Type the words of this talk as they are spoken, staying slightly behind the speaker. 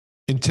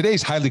In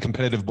today's highly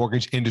competitive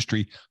mortgage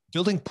industry,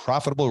 building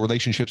profitable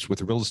relationships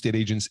with real estate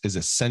agents is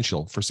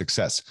essential for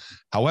success.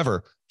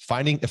 However,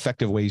 finding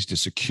effective ways to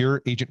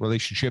secure agent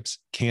relationships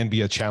can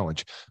be a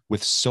challenge.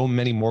 With so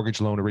many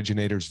mortgage loan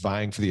originators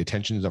vying for the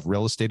attention of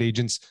real estate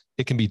agents,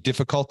 it can be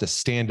difficult to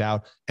stand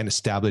out and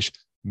establish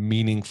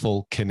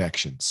meaningful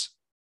connections.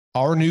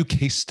 Our new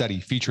case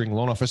study featuring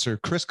loan officer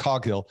Chris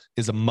Coghill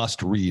is a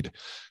must read.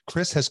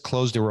 Chris has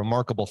closed a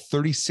remarkable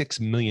 $36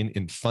 million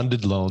in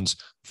funded loans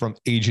from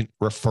agent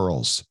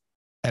referrals.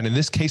 And in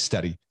this case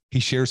study, he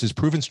shares his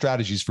proven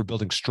strategies for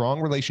building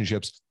strong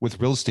relationships with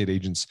real estate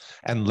agents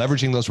and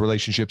leveraging those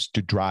relationships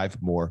to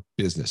drive more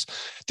business.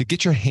 To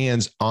get your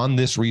hands on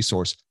this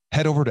resource,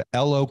 head over to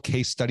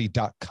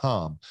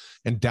locasestudy.com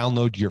and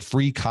download your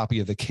free copy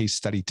of the case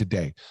study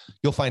today.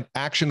 You'll find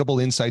actionable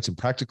insights and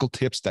practical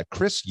tips that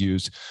Chris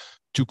used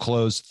to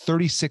close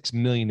 $36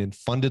 million in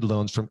funded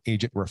loans from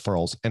agent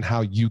referrals and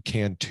how you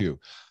can too.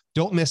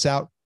 Don't miss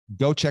out.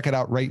 Go check it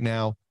out right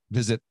now.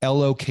 Visit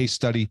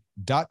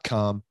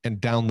locasestudy.com and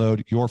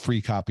download your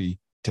free copy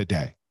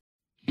today.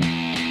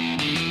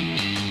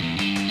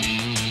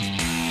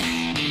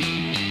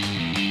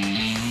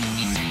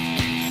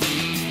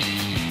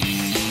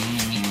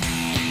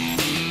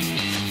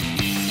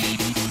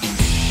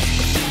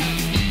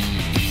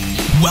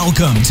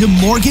 Welcome to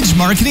Mortgage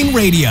Marketing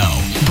Radio,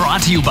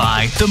 brought to you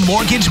by the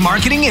Mortgage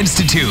Marketing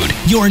Institute,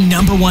 your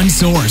number one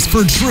source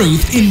for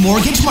truth in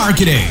mortgage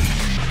marketing.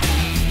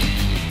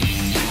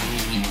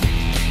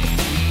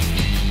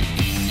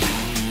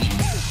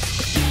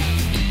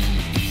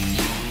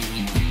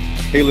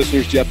 Hey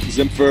listeners, Jeff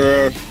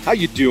Zimpfer. How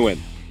you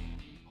doing?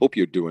 Hope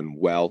you're doing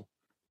well.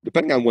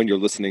 Depending on when you're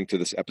listening to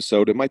this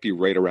episode, it might be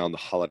right around the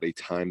holiday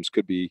times.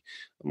 Could be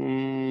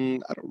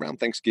around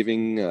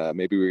Thanksgiving.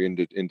 Maybe we're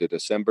into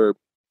December.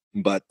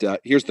 But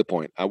here's the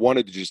point. I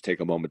wanted to just take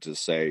a moment to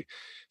say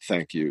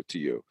thank you to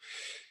you.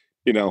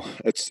 You know,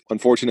 it's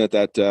unfortunate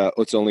that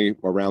it's only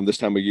around this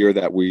time of year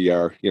that we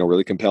are,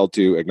 really compelled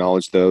to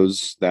acknowledge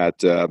those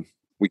that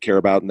we care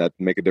about and that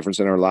make a difference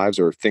in our lives,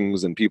 or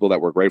things and people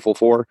that we're grateful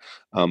for.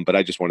 But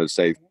I just wanted to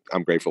say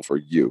I'm grateful for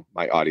you,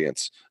 my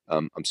audience.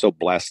 I'm so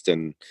blessed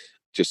and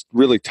just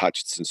really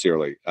touched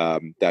sincerely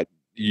that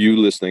you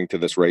listening to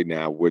this right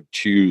now would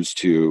choose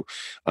to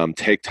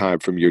take time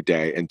from your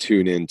day and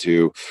tune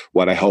into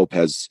what I hope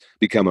has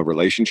become a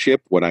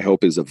relationship, what I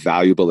hope is a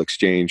valuable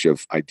exchange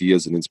of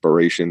ideas and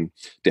inspiration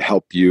to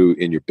help you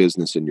in your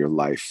business and your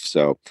life.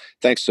 So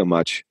thanks so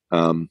much.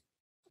 I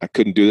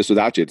couldn't do this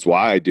without you. It's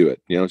why I do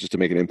it, just to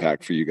make an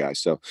impact for you guys.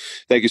 So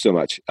thank you so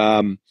much.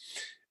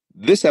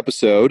 This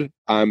episode,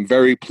 I'm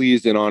very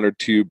pleased and honored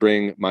to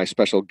bring my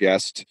special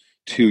guest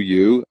to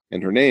you,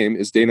 and her name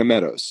is Dana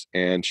Meadows,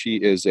 and she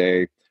is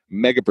a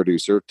mega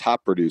producer,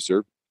 top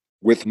producer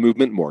with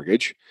Movement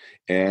Mortgage.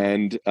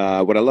 And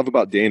what I love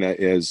about Dana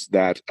is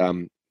that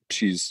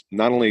she's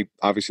not only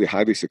obviously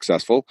highly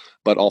successful,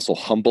 but also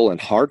humble and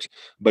heart,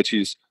 but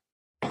she's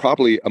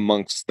probably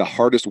amongst the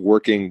hardest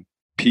working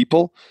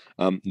people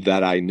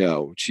that I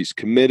know. She's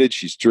committed,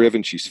 she's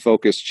driven, she's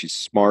focused, she's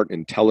smart,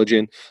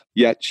 intelligent,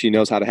 yet she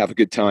knows how to have a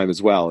good time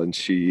as well. And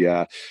she,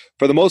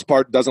 for the most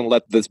part, doesn't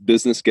let this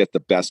business get the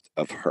best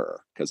of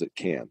her, because it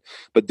can.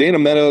 But Dana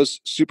Meadows,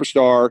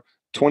 superstar,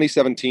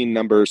 2017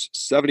 numbers,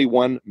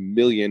 71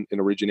 million in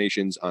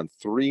originations on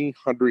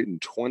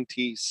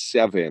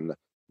 327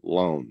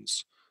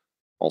 loans.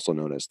 Also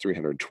known as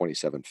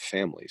 327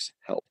 families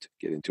helped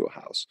get into a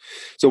house.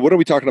 So what are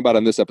we talking about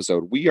on this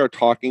episode? We are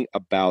talking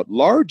about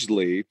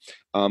largely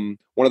one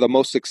of the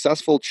most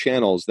successful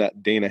channels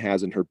that Dana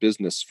has in her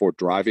business for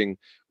driving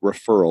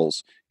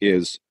referrals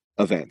is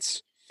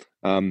events.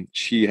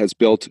 She has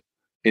built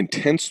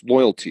intense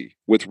loyalty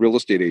with real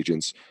estate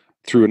agents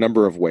through a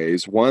number of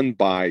ways. One,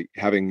 by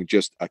having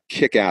just a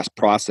kick-ass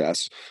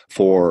process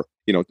for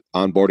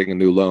onboarding a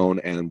new loan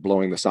and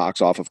blowing the socks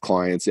off of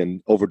clients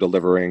and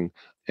over-delivering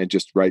and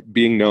just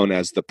being known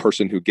as the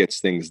person who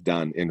gets things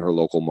done in her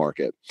local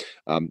market.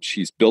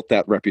 She's built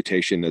that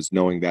reputation as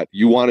knowing that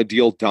you want a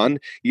deal done,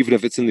 even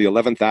if it's in the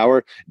 11th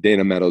hour,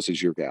 Dana Meadows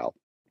is your gal.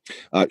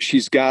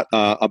 She's got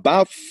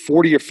about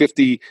 40 or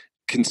 50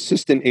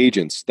 consistent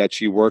agents that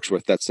she works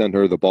with that send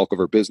her the bulk of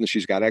her business.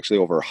 She's got actually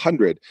over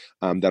 100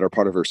 that are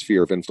part of her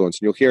sphere of influence.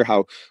 And you'll hear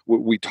how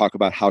we talk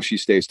about how she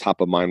stays top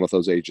of mind with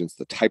those agents,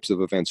 the types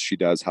of events she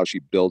does, how she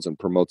builds and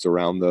promotes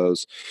around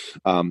those,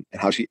 and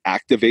how she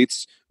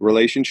activates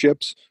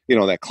relationships.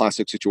 That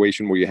classic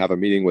situation where you have a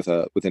meeting with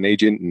an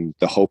agent and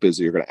the hope is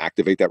that you're going to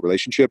activate that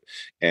relationship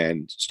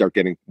and start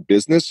getting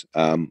business.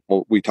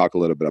 We talk a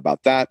little bit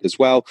about that as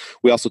well.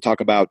 We also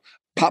talk about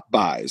pop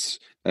buys,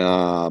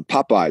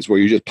 where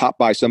you just pop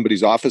by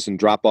somebody's office and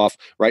drop off,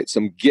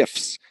 some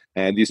gifts.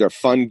 And these are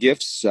fun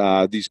gifts.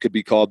 These could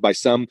be called by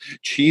some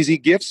cheesy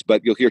gifts,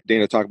 but you'll hear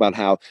Dana talk about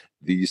how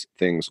these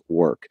things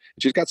work.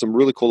 And she's got some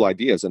really cool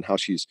ideas on how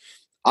she's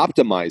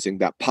optimizing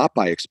that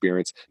pop-by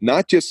experience,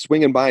 not just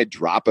swinging by,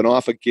 dropping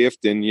off a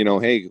gift and,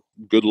 hey,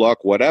 good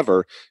luck,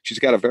 whatever. She's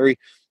got a very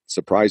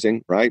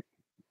surprising,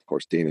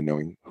 course, Dana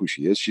knowing who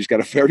she is, she's got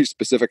a very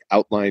specific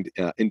outlined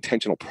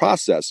intentional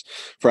process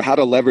for how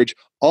to leverage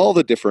all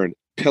the different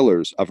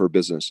pillars of her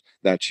business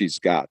that she's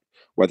got.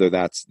 Whether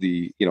that's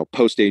the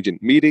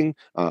post-agent meeting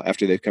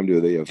after they've come to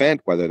the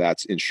event, whether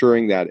that's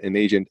ensuring that an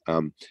agent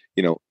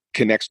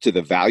connects to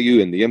the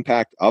value and the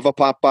impact of a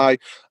pop-by,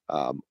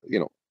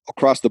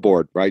 across the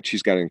board, right?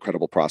 She's got an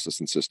incredible process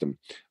and system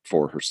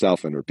for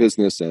herself and her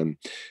business. And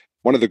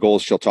one of the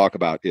goals she'll talk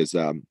about is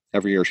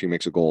every year she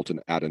makes a goal to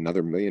add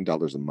another $1 million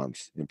a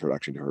month in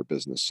production to her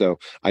business. So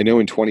I know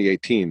in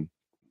 2018,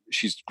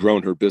 she's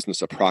grown her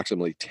business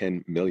approximately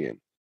 10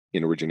 million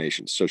in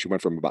originations. So she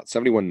went from about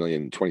 71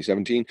 million in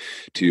 2017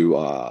 to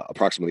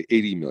approximately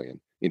 80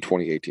 million in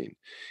 2018.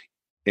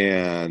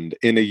 And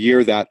in a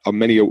year that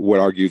many would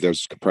argue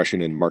there's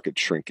compression and market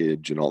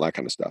shrinkage and all that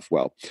kind of stuff.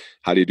 Well,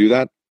 how do you do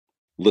that?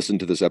 Listen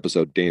to this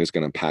episode. Dana's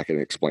going to unpack it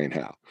and explain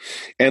how.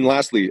 And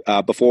lastly,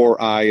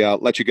 before I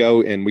let you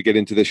go and we get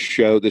into this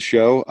show,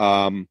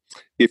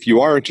 if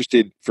you are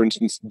interested, for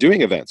instance,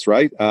 doing events,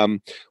 right?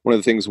 One of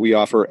the things we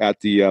offer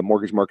at the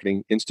Mortgage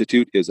Marketing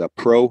Institute is a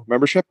pro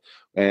membership.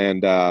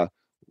 And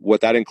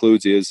what that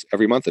includes is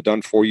every month a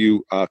done for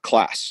you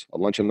class, a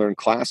lunch and learn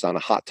class on a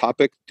hot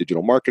topic,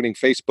 digital marketing,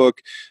 Facebook,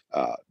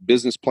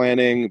 business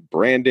planning,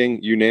 branding,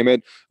 you name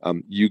it.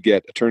 You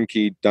get a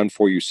turnkey done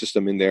for you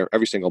system in there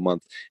every single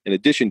month, in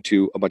addition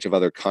to a bunch of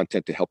other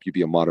content to help you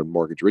be a modern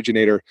mortgage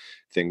originator,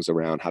 things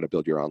around how to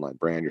build your online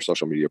brand, your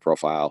social media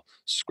profile,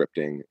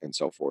 scripting, and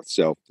so forth.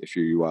 So if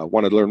you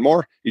want to learn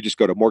more, you just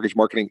go to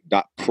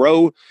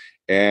mortgagemarketing.pro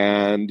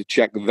and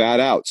check that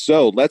out.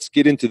 So let's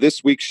get into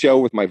this week's show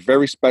with my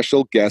very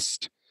special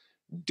guest,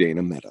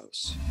 Dana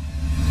Meadows.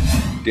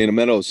 Dana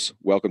Meadows,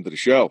 welcome to the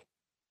show.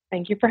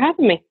 Thank you for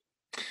having me.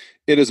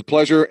 It is a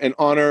pleasure and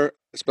honor,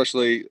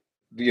 especially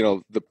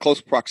the close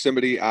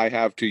proximity I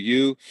have to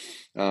you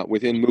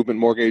within Movement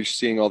Mortgage,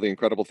 seeing all the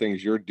incredible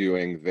things you're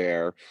doing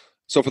there.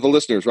 So for the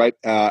listeners, right,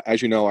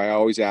 as you know, I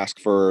always ask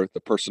for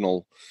the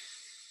personal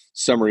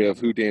summary of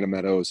who Dana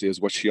Meadows is,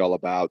 what's she all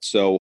about.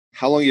 So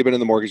how long have you been in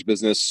the mortgage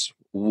business?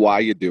 Why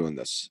are you doing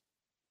this?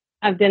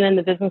 I've been in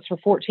the business for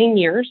 14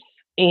 years,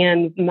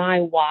 and my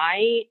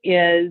why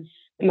is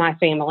my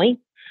family.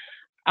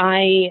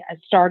 I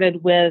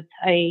started with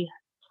a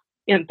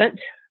infant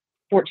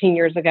 14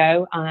 years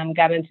ago.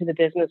 Got into the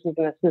business as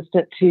an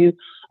assistant to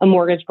a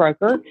mortgage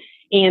broker.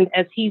 And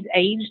as he's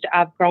aged,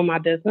 I've grown my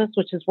business,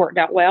 which has worked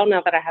out well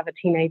now that I have a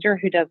teenager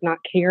who does not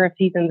care if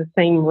he's in the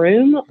same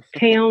room,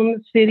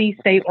 town, city,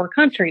 state, or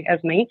country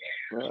as me.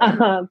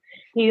 Wow.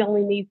 He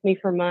only needs me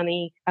for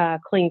money,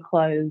 clean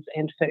clothes,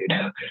 and food.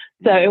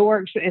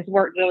 So it's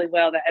worked really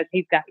well that as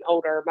he's gotten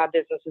older, my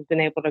business has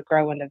been able to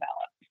grow and develop.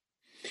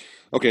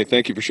 Okay,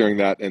 thank you for sharing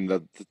that, and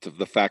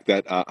the fact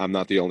that I'm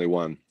not the only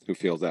one who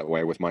feels that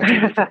way with my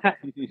teenager.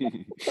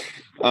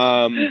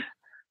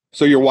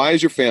 So your why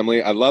is your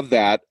family. I love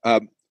that.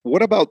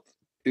 What about,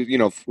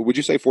 would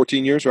you say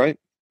 14 years, right?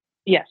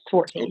 Yes,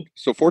 14.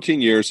 So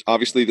 14 years,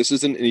 obviously this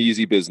isn't an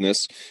easy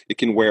business. It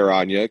can wear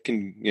on you. It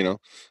can,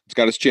 it's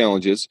got its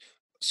challenges.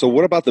 So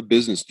what about the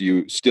business do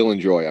you still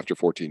enjoy after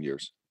 14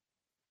 years?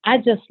 I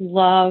just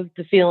love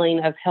the feeling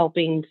of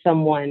helping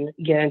someone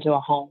get into a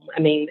home.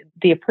 I mean,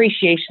 the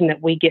appreciation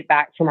that we get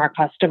back from our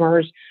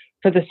customers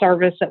for the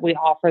service that we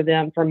offer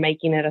them, for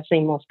making it a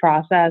seamless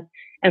process,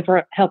 and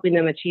for helping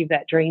them achieve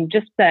that dream.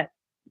 Just that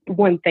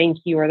one thank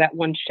you or that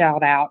one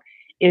shout out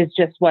is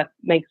just what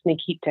makes me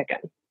keep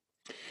ticking.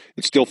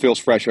 It still feels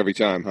fresh every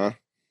time, huh?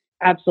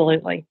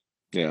 Absolutely.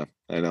 Yeah,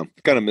 I know.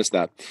 I kind of miss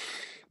that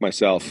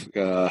myself,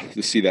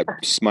 to see that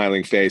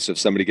smiling face of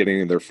somebody getting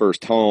in their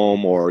first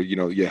home, or,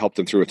 you helped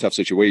them through a tough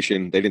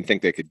situation. They didn't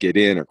think they could get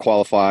in or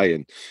qualify,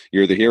 and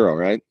you're the hero,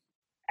 right?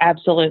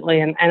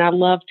 Absolutely. And I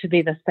love to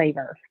be the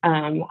saver.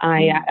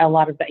 A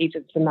lot of the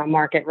agents in my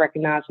market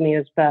recognize me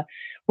as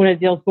when a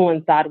deal's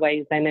going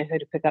sideways, they know who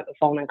to pick up the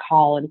phone and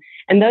call.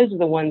 And those are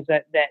the ones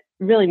that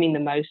really mean the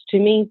most to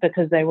me,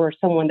 because they were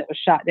someone that was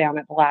shot down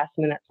at the last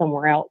minute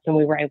somewhere else, and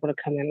we were able to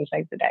come in and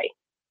save the day.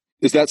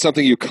 Is that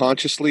something you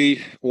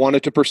consciously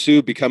wanted to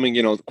pursue, becoming,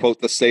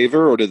 quote, the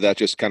saver, or did that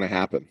just kind of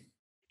happen?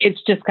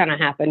 It's just kind of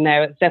happened.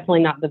 No, it's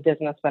definitely not the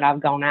business that I've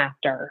gone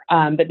after.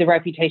 But the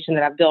reputation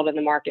that I've built in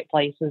the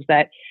marketplace is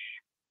that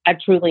I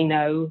truly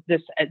know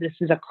this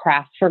is a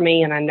craft for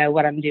me, and I know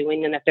what I'm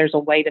doing. And if there's a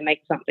way to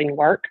make something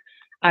work,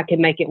 I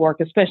can make it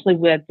work, especially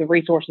with the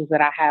resources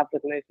that I have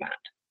with Movement.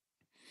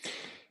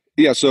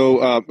 Yeah.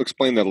 So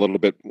explain that a little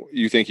bit.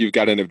 You think you've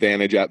got an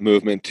advantage at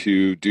Movement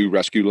to do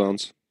rescue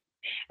loans?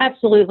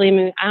 Absolutely. I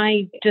mean,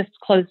 I just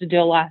closed a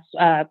deal last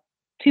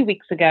 2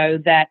 weeks ago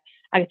that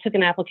I took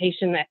an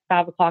application at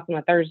 5:00 on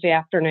a Thursday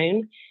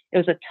afternoon. It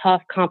was a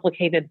tough,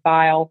 complicated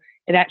file.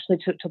 It actually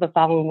took till the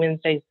following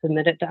Wednesday to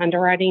submit it to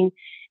underwriting.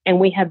 And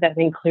we had that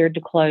thing cleared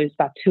to close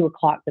by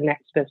 2:00 the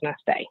next business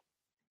day.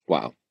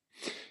 Wow.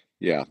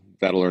 Yeah.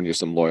 That'll earn you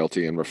some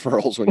loyalty and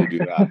referrals when you do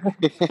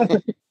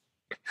that.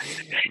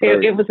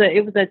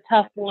 It was a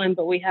tough one,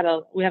 but we had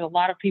a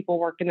lot of people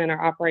working in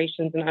our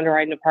operations and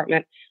underwriting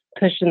department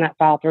pushing that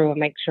file through and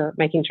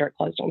making sure it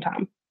closed on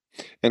time.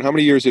 And how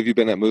many years have you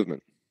been at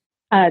Movement?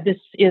 This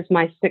is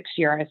my 6th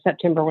year.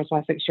 September was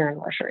my 6th year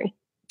anniversary.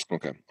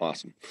 Okay,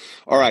 awesome.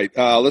 All right,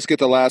 let's get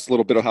the last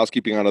little bit of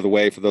housekeeping out of the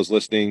way for those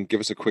listening. Give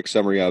us a quick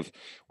summary of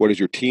what does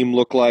your team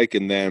look like,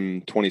 and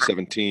then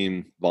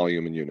 2017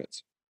 volume and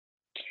units.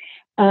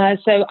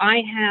 So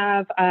I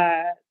have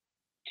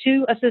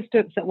 2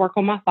 assistants that work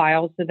on my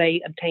files. So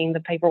they obtain the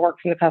paperwork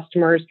from the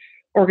customers,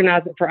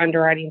 organize it for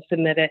underwriting,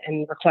 submit it,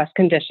 and request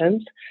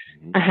conditions.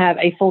 Mm-hmm. I have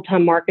a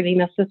full-time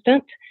marketing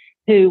assistant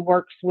who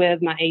works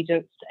with my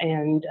agents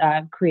and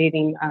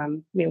creating,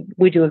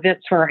 we do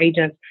events for our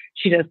agents.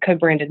 She does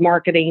co-branded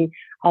marketing,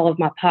 all of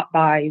my pop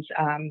buys.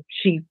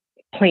 She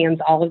plans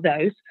all of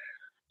those.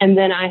 And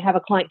then I have a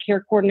client care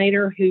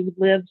coordinator who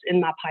lives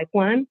in my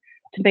pipeline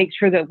to make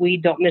sure that we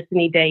don't miss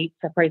any dates.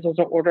 Appraisals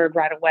are ordered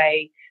right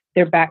away.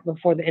 They're back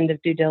before the end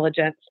of due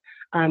diligence.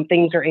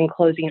 Things are in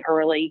closing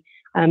early,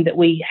 that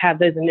we have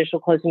those initial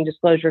closing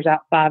disclosures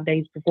out 5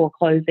 days before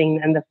closing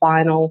and the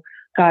final,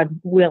 God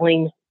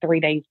willing, 3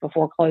 days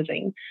before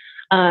closing.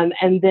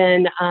 And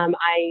then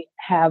I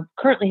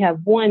currently have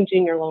 1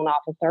 junior loan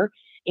officer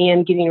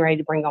and getting ready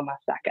to bring on my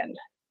second.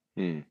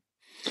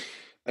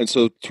 And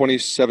so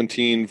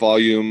 2017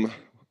 volume,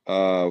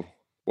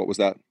 what was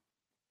that?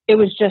 It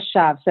was just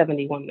shy of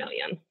 71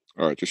 million.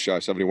 All right, just shy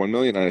of 71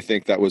 million. And I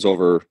think that was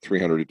over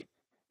 300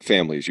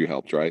 families you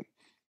helped, right?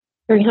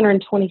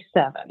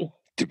 327.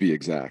 To be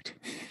exact.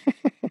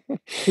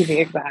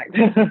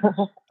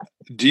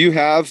 Do you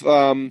have,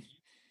 now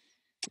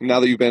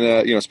that you've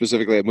been,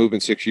 specifically at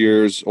Movement 6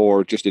 years,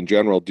 or just in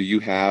general, do you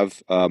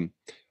have, I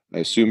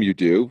assume you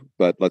do,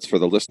 but for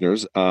the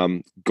listeners,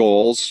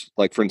 goals?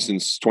 Like, for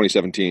instance,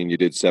 2017, you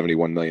did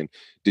 71 million.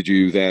 Did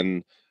you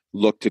then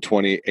look to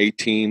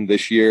 2018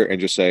 this year and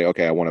just say,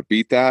 okay, I want to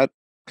beat that?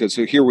 Because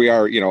here we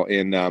are,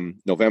 in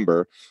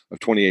November of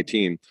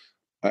 2018.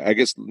 I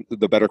guess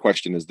the better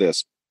question is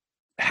this: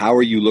 how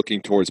are you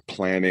looking towards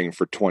planning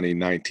for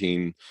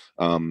 2019,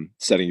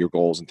 setting your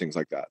goals and things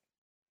like that?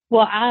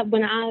 Well,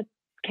 when I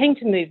came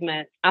to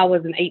Movement, I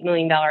was an $8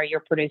 million a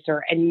year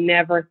producer and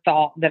never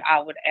thought that I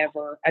would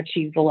ever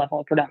achieve the level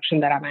of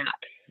production that I'm at.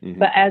 Mm-hmm.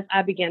 But as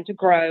I began to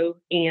grow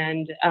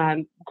and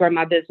grow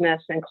my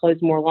business and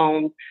close more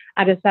loans,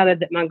 I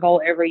decided that my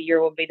goal every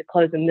year would be to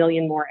close 1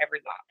 million more every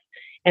month.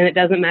 And it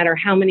doesn't matter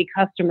how many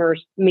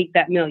customers meet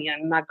that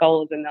million, my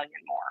goal is 1 million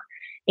more.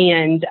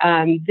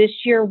 And this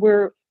year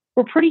we're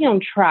pretty on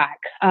track.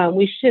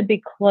 We should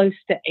be close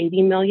to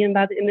 80 million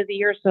by the end of the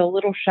year. So a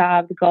little shy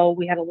of the goal.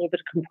 We had a little bit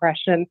of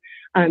compression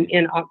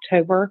in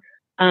October,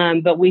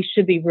 but we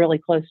should be really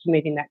close to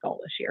meeting that goal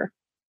this year.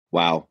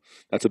 Wow.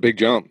 That's a big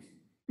jump.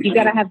 You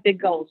got to have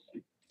big goals.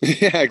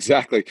 Yeah,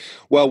 exactly.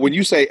 Well, when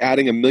you say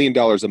adding $1 million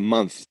a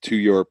month to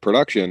your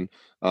production,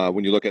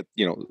 when you look at,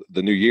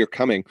 the new year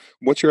coming,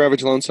 what's your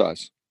average loan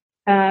size?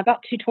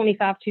 About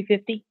 225,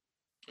 250.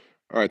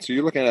 All right. So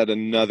you're looking at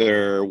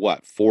another,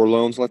 4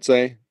 loans, let's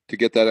say, to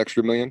get that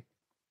extra $1 million?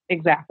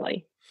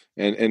 Exactly.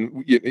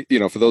 And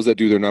for those that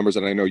do their numbers,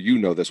 and I know you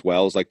know this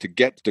well, is like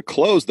to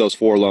close those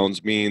 4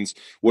 loans means,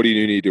 what do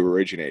you need to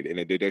originate? An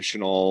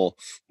additional,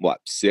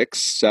 6,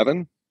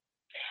 7?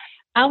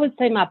 I would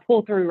say my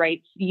pull-through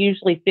rate's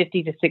usually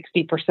 50 to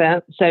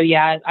 60%. So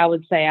yeah, I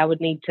would say I would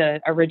need to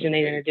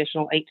originate an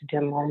additional 8 to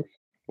 10 loans.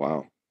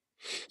 Wow.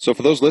 So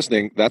for those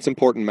listening, that's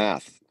important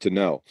math to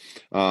know.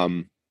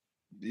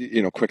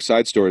 Quick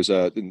side stories,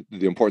 the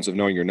importance of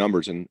knowing your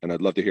numbers. And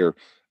I'd love to hear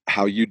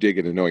how you dig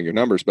into knowing your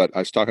numbers. But I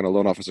was talking to a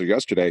loan officer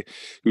yesterday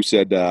who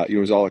said, he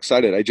was all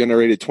excited. I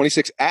generated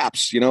 26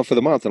 apps, for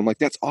the month. And I'm like,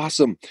 that's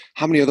awesome.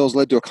 How many of those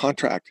led to a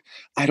contract?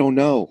 I don't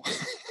know.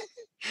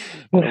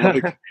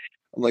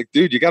 I'm like,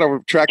 dude, you got to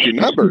track your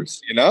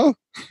numbers,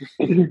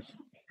 You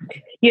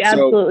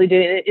absolutely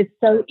do. It's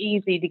so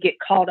easy to get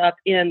caught up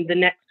in the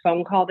next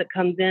phone call that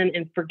comes in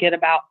and forget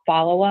about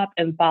follow-up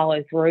and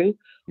follow through,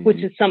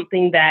 which is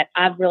something that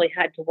I've really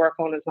had to work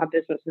on as my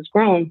business has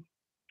grown.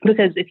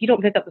 Because if you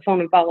don't pick up the phone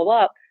and follow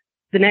up,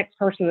 the next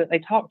person that they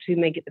talk to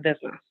may get the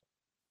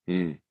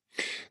business.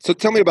 So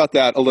tell me about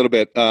that a little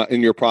bit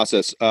in your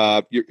process.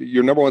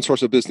 Your number one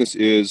source of business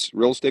is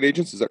real estate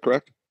agents. Is that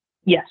correct?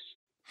 Yes.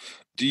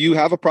 Do you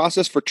have a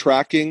process for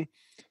tracking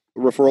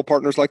referral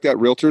partners like that,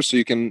 realtors? So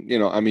you can,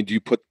 do you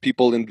put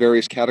people in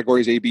various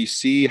categories, A, B,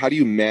 C? How do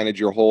you manage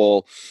your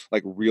whole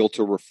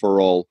realtor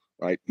referral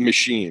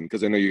machine?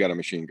 Because I know you got a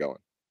machine going.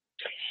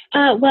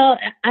 Well,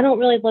 I don't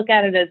really look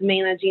at it as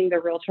managing the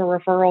realtor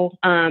referral.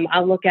 I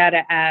look at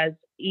it as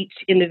each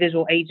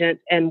individual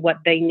agent and what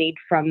they need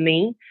from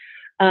me.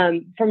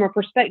 From a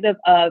perspective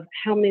of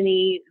how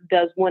many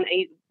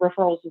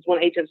referrals does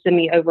one agent send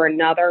me over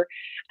another,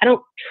 I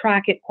don't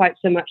track it quite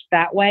so much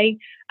that way.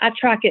 I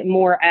track it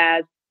more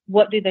as,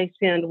 what do they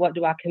send? What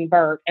do I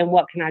convert? And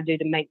what can I do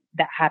to make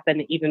that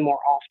happen even more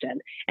often?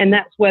 And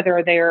that's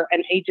whether they're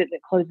an agent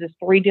that closes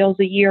 3 deals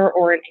a year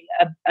or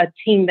a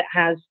team that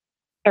has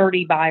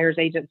 30 buyers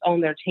agents on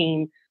their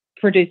team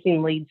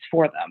producing leads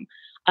for them.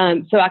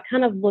 So I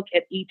kind of look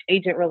at each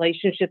agent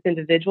relationship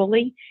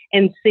individually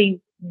and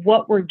see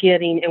what we're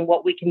getting and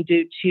what we can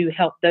do to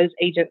help those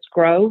agents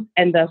grow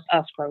and thus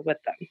us grow with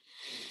them.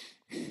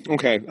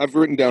 Okay, I've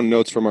written down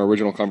notes from our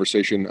original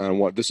conversation on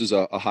what this is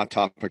a hot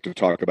topic to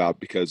talk about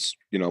because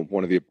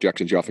one of the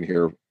objections you often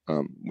hear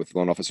with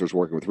loan officers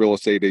working with real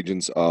estate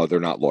agents, they're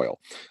not loyal.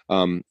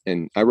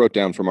 And I wrote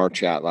down from our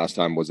chat last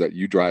time was that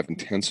you drive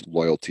intense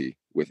loyalty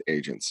with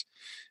agents,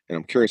 and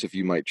I'm curious if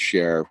you might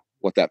share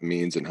what that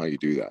means and how you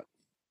do that.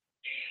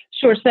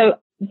 Sure. So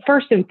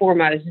first and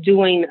foremost,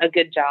 doing a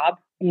good job,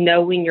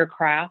 knowing your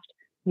craft,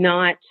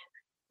 not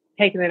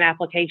taking an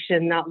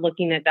application, not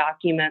looking at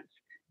documents,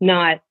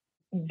 not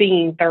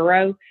being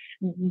thorough.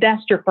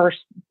 That's your first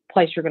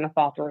place you're going to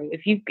fall through.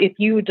 If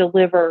you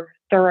deliver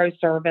thorough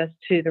service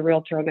to the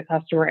realtor and the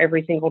customer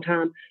every single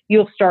time,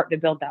 you'll start to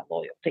build that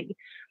loyalty.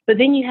 But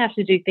then you have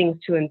to do things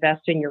to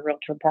invest in your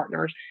realtor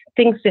partners,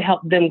 things to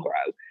help them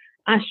grow.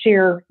 I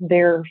share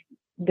their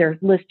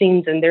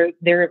listings and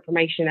their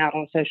information out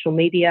on social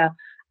media.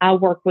 I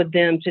work with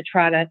them to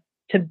try to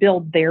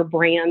build their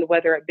brand,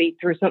 whether it be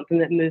through something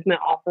that Movement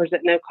offers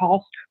at no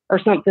cost or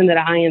something that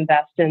I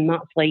invest in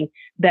monthly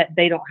that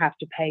they don't have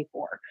to pay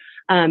for.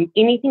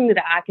 Anything that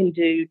I can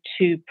do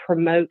to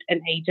promote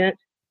an agent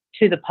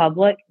to the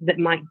public that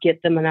might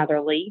get them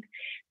another lead,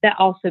 that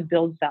also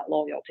builds that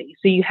loyalty.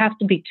 So you have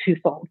to be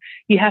twofold.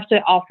 You have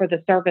to offer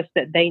the service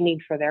that they need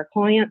for their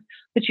clients,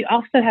 but you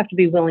also have to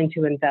be willing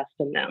to invest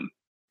in them.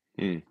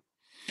 And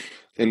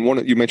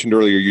you mentioned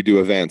earlier, you do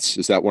events.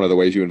 Is that one of the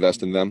ways you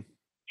invest in them?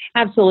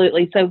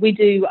 Absolutely. So we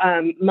do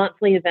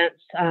monthly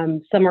events.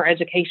 Some are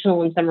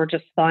educational and some are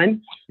just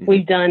fun. Mm-hmm.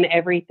 We've done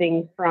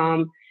everything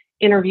from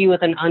interview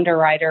with an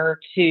underwriter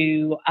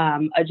to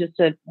just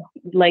a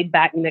laid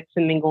back mix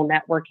and mingle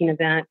networking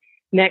event.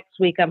 Next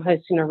week, I'm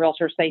hosting a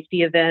realtor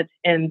safety event,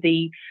 and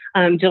the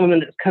gentleman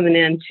that's coming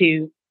in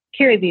to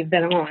carry the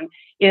event on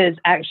is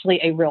actually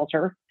a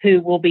realtor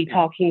who will be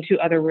talking to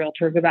other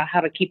realtors about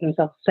how to keep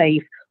themselves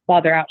safe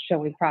while they're out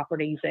showing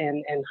properties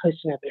and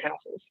hosting open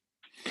houses.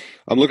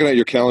 I'm looking at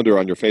your calendar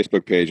on your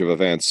Facebook page of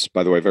events.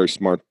 By the way, very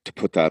smart to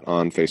put that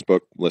on Facebook,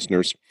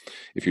 listeners.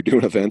 If you're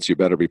doing events, you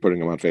better be putting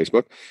them on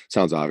Facebook.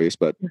 Sounds obvious,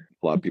 but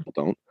a lot of people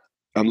don't.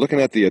 I'm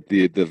looking at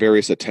the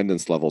various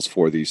attendance levels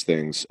for these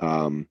things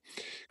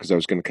because I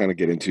was going to kind of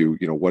get into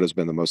what has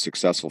been the most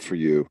successful for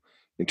you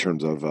in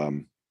terms of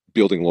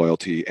building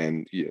loyalty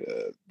and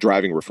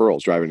driving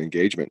referrals, driving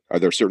engagement. Are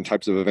there certain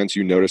types of events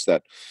you notice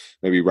that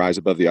maybe rise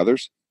above the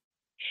others?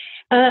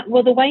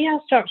 Well, the way I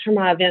structure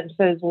my events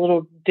is a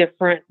little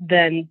different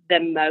than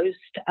most.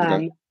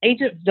 Okay.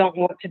 Agents don't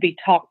want to be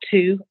talked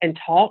to and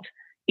taught,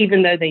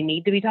 even though they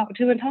need to be talked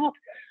to and taught.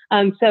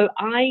 So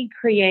I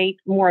create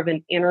more of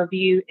an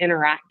interview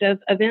interactive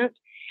event,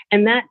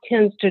 and that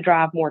tends to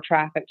drive more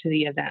traffic to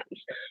the events.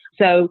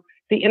 So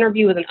the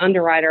interview with an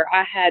underwriter,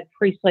 I had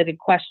pre-slated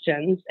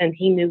questions and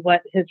he knew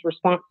what his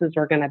responses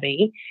were going to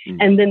be.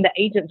 Mm-hmm. And then the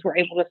agents were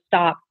able to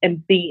stop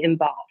and be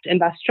involved. And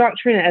by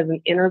structuring it as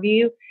an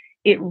interview,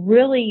 it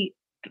really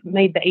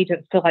made the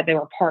agents feel like they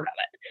were part of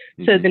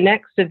it. Mm-hmm. So the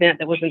next event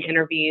that was an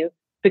interview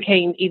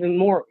became even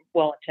more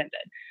well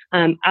attended.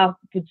 I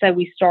would say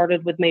we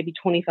started with maybe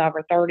 25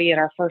 or 30 at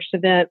our first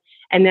event,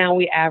 and now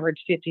we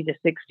average 50 to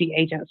 60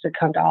 agents that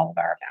come to all of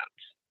our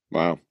events.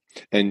 Wow.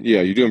 And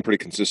yeah, you're doing pretty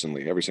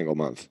consistently every single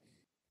month.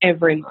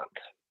 Every month.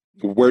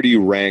 Where do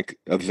you rank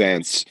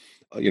events,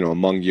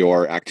 among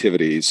your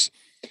activities?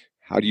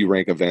 How do you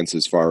rank events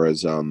as far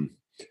as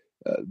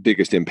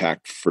biggest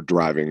impact for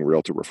driving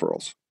realtor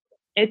referrals?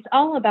 It's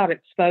all about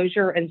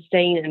exposure and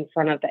staying in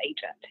front of the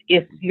agent.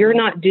 If you're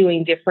not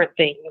doing different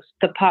things,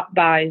 the pop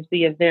buys,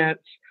 the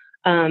events,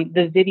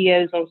 the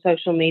videos on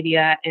social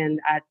media, and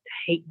I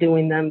hate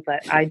doing them,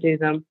 but I do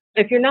them.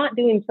 If you're not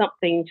doing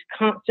something to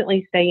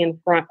constantly stay in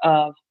front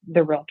of the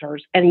realtors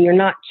and you're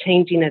not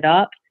changing it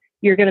up,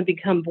 you're going to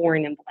become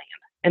boring and bland,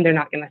 and they're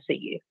not going to see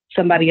you.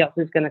 Somebody else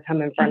is going to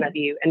come in front of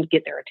you and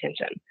get their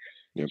attention.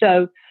 Yep.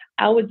 So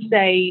I would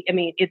say,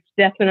 it's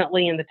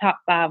definitely in the top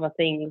 5 of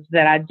things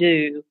that I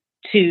do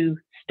to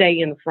stay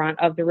in front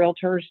of the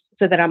realtors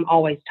so that I'm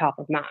always top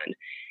of mind.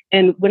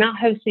 And when I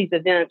host these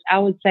events, I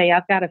would say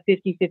I've got a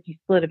 50-50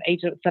 split of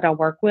agents that I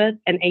work with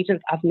and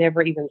agents I've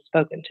never even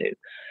spoken to.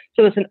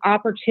 So it's an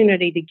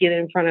opportunity to get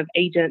in front of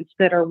agents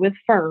that are with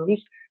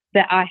firms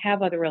that I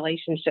have other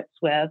relationships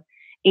with.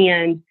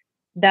 And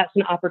that's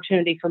an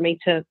opportunity for me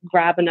to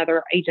grab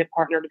another agent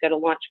partner to go to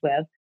lunch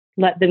with,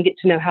 let them get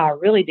to know how I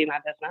really do my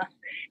business,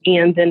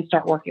 and then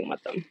start working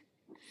with them.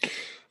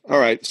 All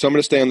right. So I'm going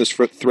to stay on this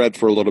thread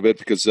for a little bit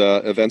because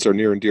events are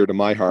near and dear to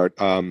my heart.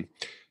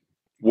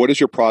 What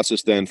is your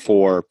process then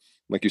for,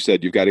 like you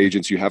said, you've got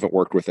agents you haven't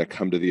worked with that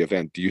come to the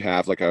event. Do you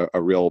have like a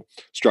real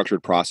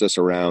structured process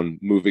around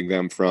moving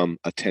them from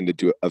attended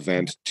to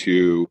event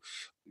to,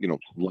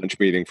 lunch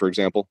meeting, for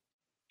example?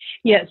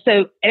 Yeah.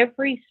 So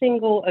every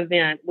single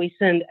event, we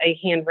send a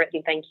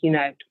handwritten thank you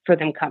note for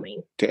them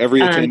coming. To every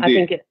attendee? I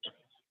think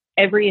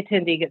every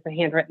attendee gets a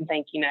handwritten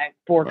thank you note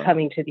for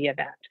coming to the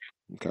event.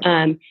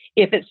 Okay.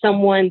 If it's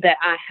someone that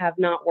I have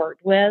not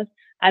worked with,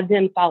 I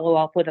then follow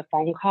up with a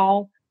phone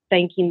call,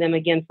 thanking them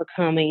again for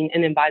coming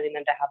and inviting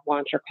them to have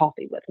lunch or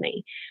coffee with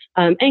me.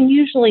 And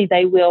usually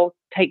they will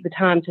take the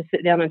time to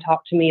sit down and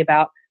talk to me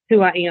about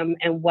who I am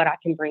and what I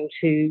can bring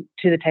to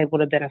the table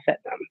to benefit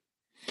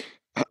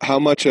them. How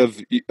much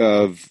of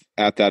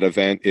at that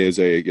event is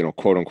a,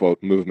 quote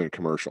unquote movement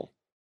commercial?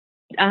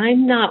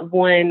 I'm not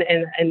one,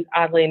 and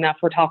oddly enough,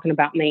 we're talking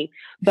about me,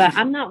 but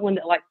I'm not one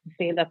that likes to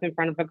stand up in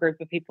front of a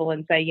group of people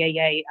and say,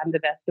 yay, I'm the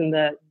best in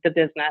the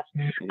business.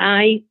 Mm-hmm.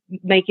 I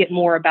make it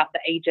more about the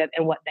agent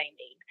and what they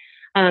need.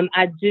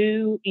 I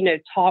do,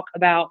 talk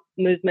about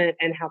movement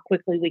and how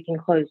quickly we can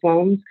close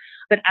loans,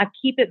 but I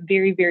keep it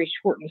very, very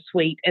short and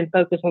sweet and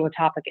focus on the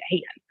topic at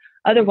hand.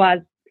 Otherwise,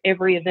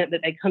 every event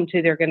that they come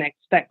to, they're going to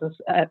expect us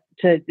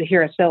to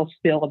hear a sales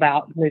spiel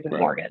about movement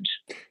mortgage.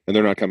 And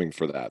they're not coming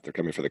for that. They're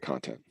coming for the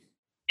content.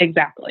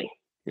 Exactly.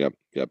 Yep.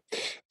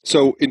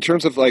 So in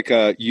terms of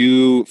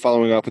you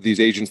following up with these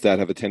agents that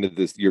have attended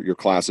your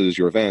classes,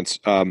 your events,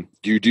 do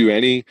you do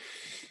any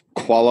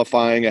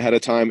qualifying ahead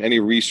of time, any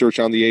research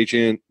on the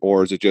agent,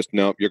 or is it just,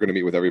 no, you're going to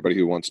meet with everybody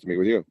who wants to meet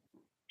with you?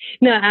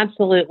 No,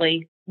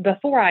 absolutely.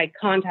 Before I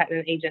contact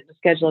an agent to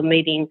schedule a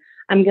meeting,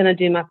 I'm going to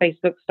do my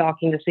Facebook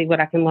stalking to see what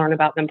I can learn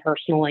about them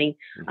personally.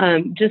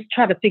 Just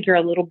try to figure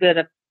a little bit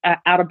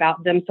out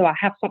about them so I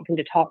have something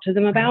to talk to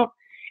them about.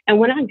 And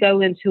when I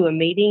go into a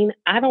meeting,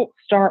 I don't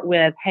start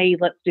with, hey,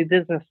 let's do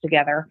business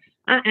together.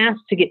 I ask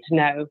to get to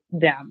know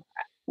them.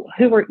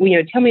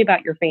 Tell me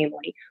about your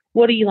family.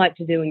 What do you like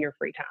to do in your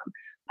free time?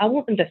 I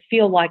want them to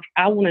feel like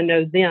I want to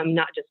know them,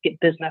 not just get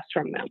business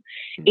from them.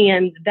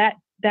 And that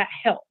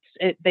helps.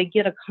 They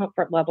get a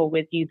comfort level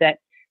with you that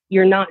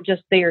you're not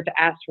just there to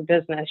ask for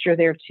business. You're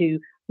there to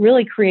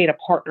really create a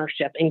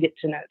partnership and get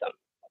to know them.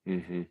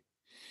 Mm-hmm.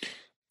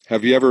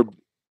 Have you ever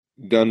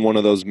done one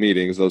of those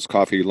meetings, those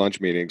coffee lunch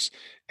meetings,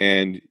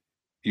 and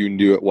you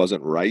knew it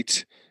wasn't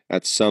right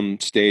at some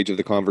stage of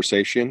the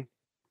conversation?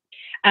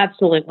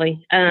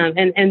 Absolutely.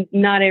 And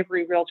not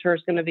every realtor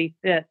is going to be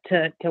fit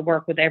to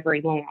work with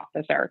every loan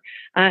officer.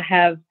 I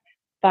have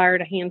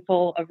fired a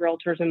handful of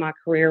realtors in my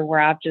career where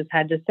I've just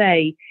had to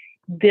say,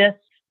 this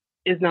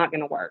is not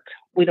going to work.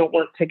 We don't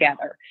work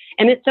together.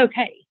 And it's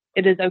okay.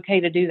 It is okay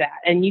to do that.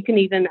 And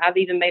I've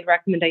even made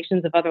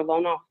recommendations of other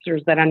loan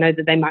officers that I know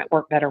that they might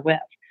work better with.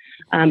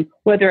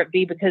 Whether it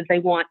be because they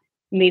want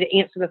me to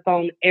answer the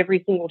phone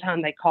every single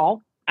time they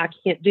call. I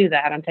can't do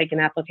that. I'm taking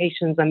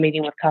applications. I'm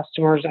meeting with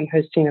customers. I'm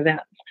hosting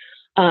events.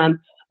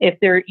 If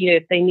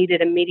they need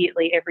it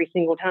immediately every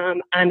single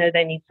time, I know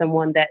they need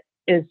someone that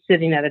is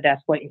sitting at a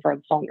desk waiting for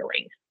the phone to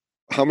ring.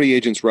 How many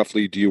agents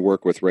roughly do you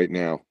work with right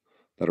now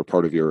that are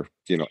part of your,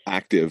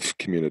 active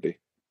community?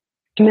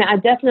 I mean, I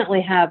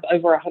definitely have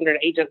over 100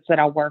 agents that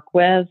I work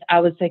with. I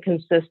would say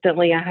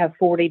consistently, I have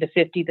 40 to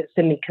 50 that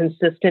send me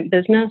consistent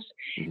business.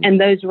 Mm-hmm.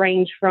 And those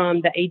range from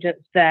the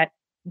agents that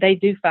they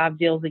do 5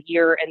 deals a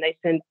year and they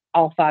send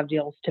all 5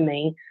 deals to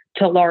me,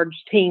 to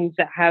large teams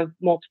that have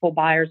multiple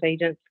buyers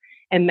agents.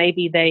 And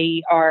maybe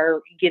they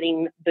are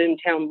getting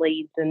Boomtown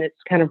leads and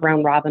it's kind of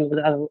round robin with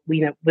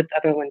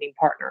other lending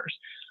partners.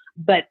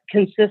 But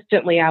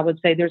consistently, I would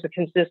say there's a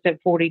consistent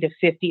 40 to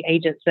 50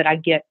 agents that I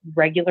get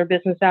regular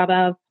business out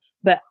of,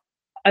 but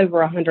over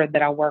 100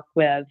 that I work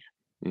with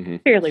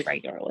fairly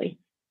regularly.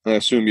 I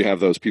assume you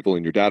have those people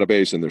in your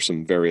database and there's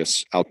some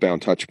various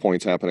outbound touch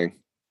points happening.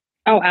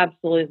 Oh,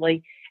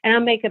 absolutely. And I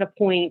make it a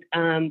point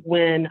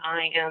when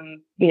I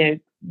am,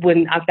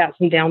 when I've got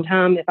some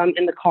downtime, if I'm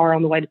in the car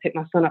on the way to pick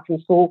my son up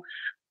from school,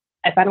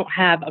 if I don't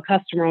have a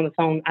customer on the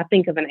phone, I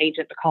think of an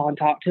agent to call and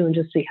talk to and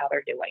just see how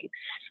they're doing.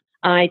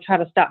 I try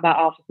to stop by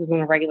offices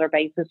on a regular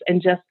basis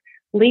and just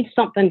leave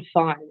something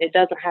fun. It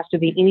doesn't have to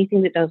be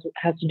anything that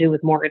has to do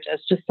with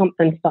mortgages, just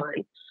something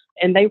fun.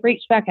 And they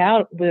reach back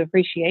out with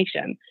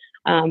appreciation.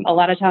 A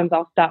lot of times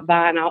I'll stop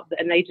by and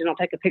an agent will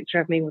take a picture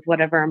of me with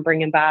whatever I'm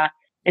bringing by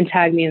and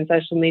tag me in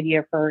social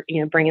media for,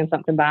 bringing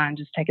something by and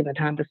just taking the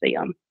time to see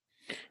them.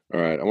 All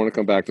right. I want to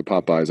come back to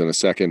Popeyes in a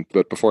second,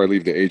 but before I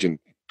leave the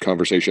agent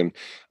conversation,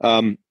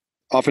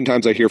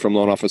 oftentimes I hear from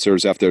loan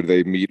officers after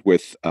they meet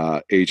with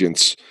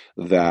agents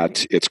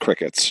that it's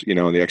crickets,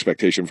 and the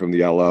expectation from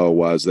the LO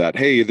was that,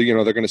 hey,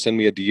 they're going to send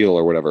me a deal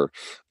or whatever.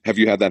 Have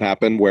you had that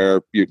happen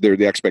where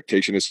the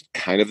expectation is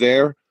kind of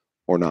there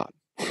or not?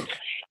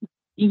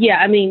 Yeah,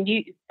 I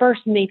mean,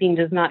 first meeting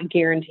does not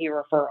guarantee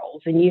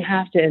referrals, and you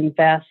have to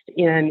invest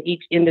in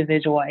each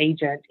individual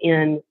agent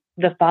in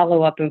the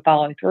follow-up and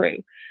follow-through.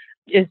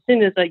 As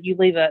soon as you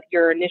leave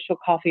your initial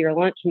coffee or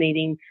lunch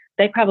meeting,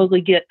 they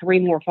probably get 3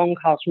 more phone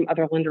calls from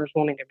other lenders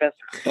wanting their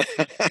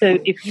business. So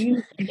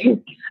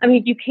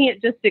you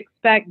can't just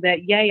expect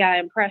that, yay, I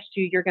impressed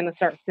you, you're going to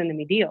start sending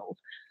me deals.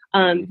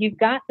 You've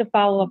got to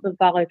follow up and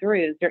follow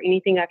through. Is there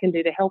anything I can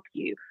do to help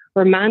you?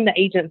 Remind the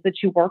agents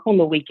that you work on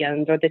the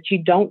weekends or that you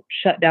don't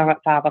shut down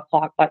at 5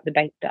 o'clock like the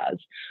bank does.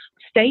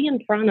 Stay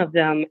in front of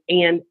them,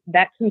 and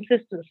that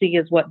consistency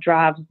is what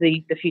drives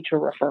the future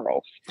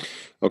referrals.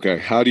 Okay.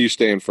 How do you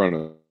stay in front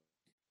of them?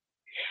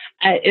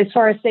 As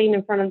far as staying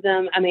in front of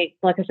them, I mean,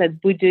 like I said,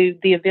 the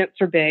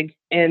events are big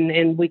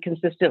and we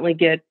consistently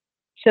get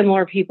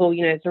similar people.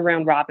 It's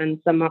around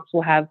robin. Some months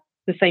we'll have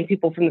the same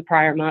people from the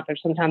prior month, or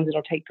sometimes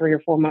it'll take 3 or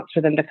 4 months for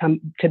them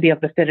to be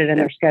able to fit it in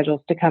their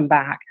schedules to come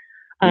back.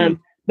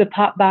 But The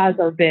pop buys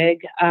are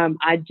big.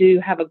 I do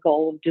have a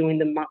goal of doing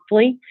them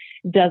monthly.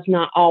 Does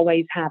not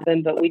always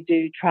happen, but we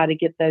do try to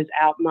get those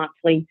out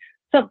monthly.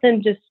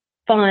 Something just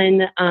fun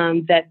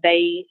that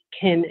they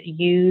can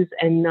use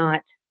and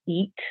not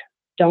eat.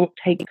 Don't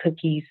take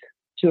cookies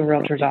to a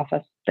realtor's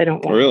office. They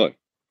don't want them. Really?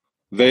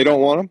 They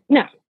don't want them?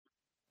 No.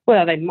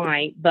 Well, they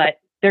might,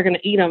 but they're going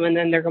to eat them and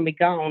then they're going to be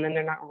gone and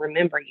they're not going to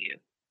remember you.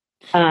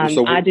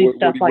 I do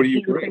stuff like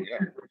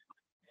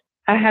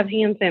I have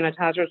hand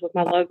sanitizers with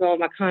my logo and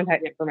my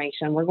contact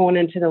information. We're going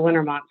into the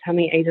winter months. How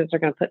many agents are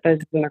going to put those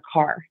in their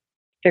car?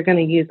 They're going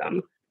to use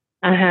them.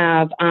 I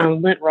have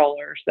lint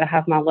rollers that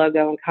have my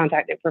logo and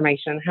contact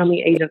information. How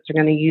many agents are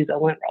going to use a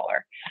lint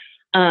roller?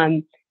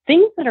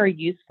 Things that are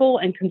useful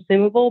and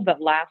consumable but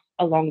last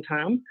a long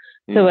time,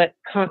 so it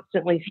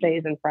constantly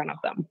stays in front of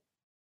them.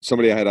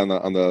 Somebody I had on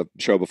the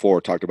show before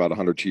talked about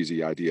 100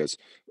 cheesy ideas.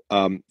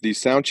 These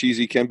sound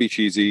cheesy, can be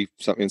cheesy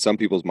in some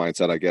people's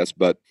mindset, I guess.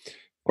 But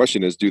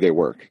question is, do they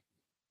work?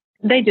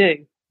 They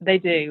do. They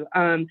do.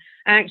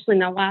 Actually,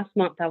 now last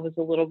month I was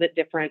a little bit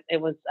different.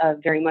 It was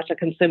very much a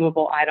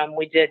consumable item.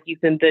 We did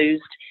You've Been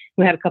Boozed.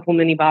 We had a couple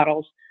mini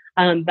bottles.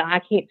 But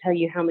I can't tell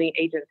you how many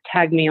agents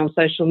tagged me on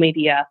social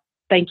media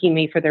thanking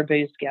me for their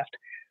booze gift.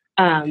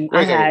 I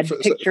had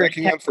pictures.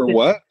 Thanking them for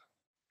what?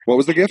 What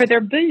was the gift? For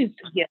their booze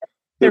gift.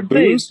 Their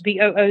booze,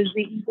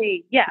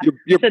 BOOZED. Yeah.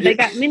 So they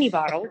got mini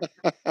bottles.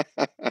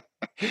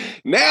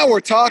 Now we're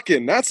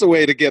talking. That's the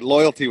way to get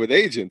loyalty with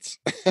agents.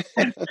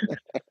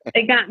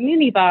 They got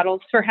mini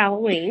bottles for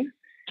Halloween.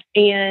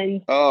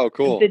 And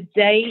cool. The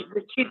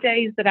 2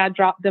 days that I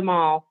dropped them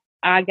off,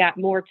 I got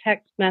more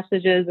text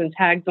messages and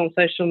tags on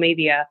social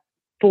media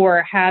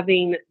for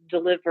having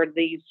delivered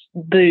these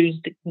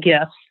boozed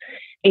gifts.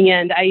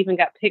 And I even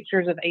got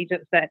pictures of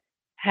agents that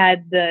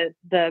had the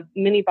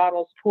mini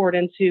bottles poured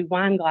into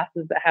wine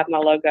glasses that have my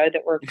logo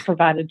that were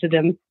provided to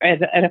them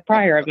at a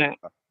prior event.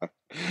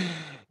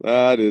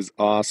 That is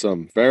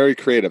awesome. Very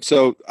creative.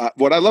 So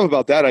what I love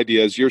about that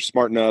idea is you're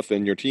smart enough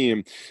and your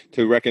team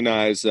to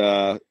recognize,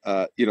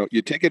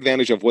 you take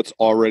advantage of what's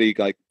already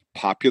like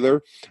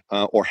popular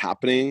or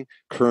happening,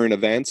 current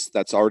events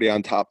that's already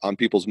on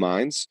people's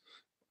minds.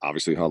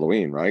 Obviously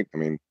Halloween, right? I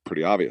mean,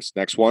 pretty obvious.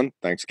 Next one,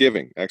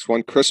 Thanksgiving. Next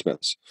one,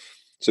 Christmas.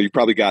 So you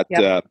probably got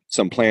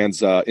some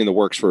plans in the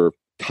works for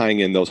tying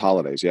in those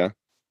holidays, yeah?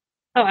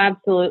 Oh,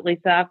 absolutely.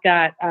 So I've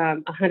got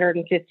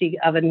 150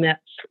 oven mitts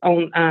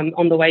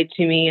on the way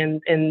to me,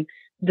 and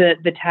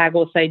the tag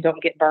will say,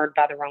 "Don't get burned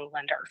by the wrong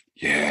lender."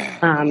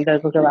 Yeah.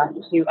 Those will go out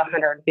to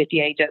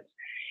 150 agents.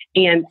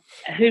 And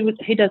who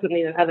doesn't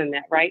need an oven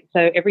mitt, right?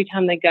 So every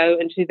time they go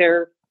into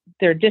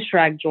their dish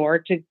rag drawer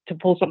to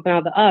pull something out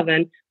of the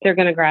oven, they're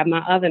going to grab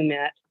my oven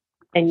mitt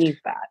and use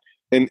that.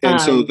 And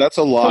so that's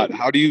a lot.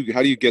 How do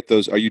you get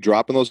those? Are you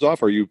dropping those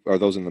off, or are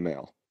those in the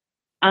mail?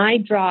 I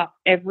drop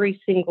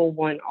every single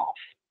one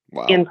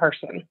off in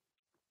person.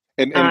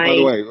 And by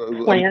the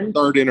way, I'm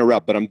sorry to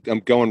interrupt, but I'm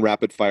going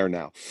rapid fire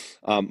now.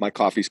 My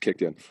coffee's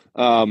kicked in.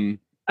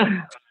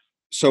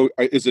 So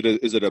is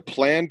it a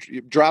planned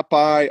drop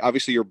by?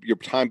 Obviously, you're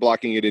time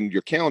blocking it in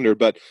your calendar,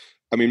 but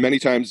I mean, many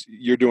times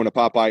you're doing a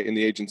pop by and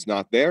the agent's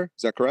not there.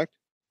 Is that correct?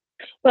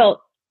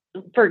 Well,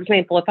 for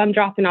example, if I'm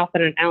dropping off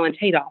at an Allen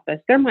Tate office,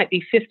 there might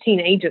be 15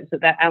 agents at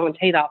that Allen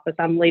Tate office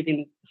I'm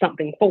leaving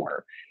something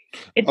for.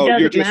 It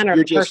doesn't matter.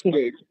 You're just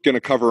going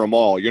to cover them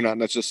all. You're not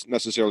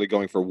necessarily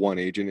going for one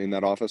agent in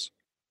that office?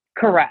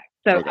 Correct.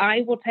 So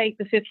I will take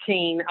the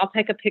 15. I'll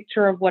take a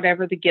picture of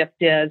whatever the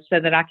gift is so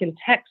that I can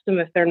text them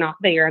if they're not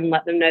there and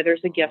let them know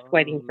there's a gift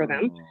waiting for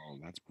them.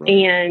 That's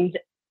brilliant. And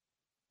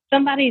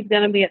somebody's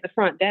going to be at the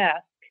front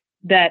desk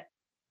that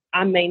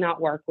I may not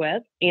work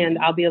with, and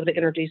I'll be able to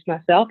introduce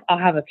myself. I'll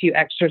have a few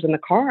extras in the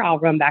car. I'll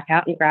run back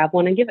out and grab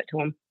one and give it to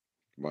them.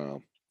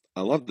 Wow.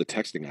 I love the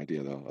texting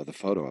idea, though, of the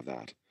photo of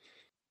that.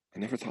 I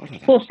never thought of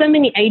that. Well, so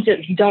many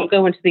agents don't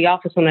go into the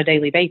office on a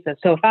daily basis.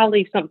 So if I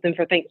leave something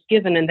for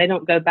Thanksgiving and they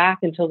don't go back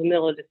until the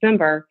middle of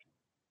December,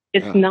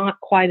 it's not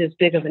quite as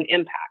big of an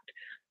impact.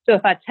 So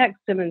if I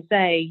text them and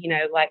say,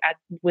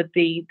 with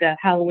the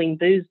Halloween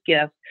booze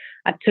gift,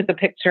 I took a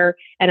picture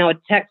and I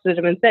would text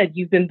them and said,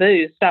 "You've been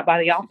boozed, stop by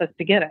the office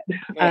to get it."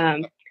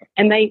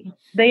 And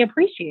they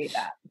appreciate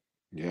that.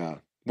 Yeah.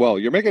 Well,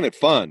 you're making it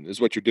fun is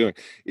what you're doing.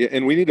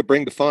 And we need to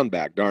bring the fun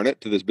back, darn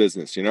it, to this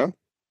business,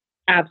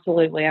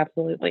 Absolutely.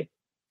 Absolutely.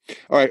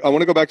 All right. I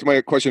want to go back to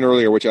my question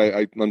earlier, which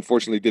I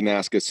unfortunately didn't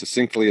ask as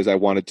succinctly as I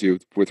wanted to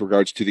with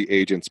regards to the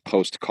agents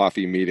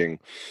post-coffee meeting.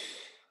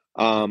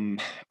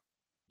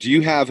 Do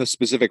you have a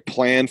specific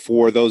plan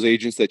for those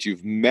agents that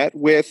you've met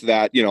with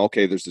that,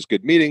 there's this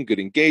good meeting, good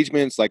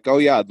engagement. It's like, oh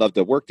yeah, I'd love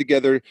to work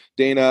together,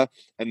 Dana.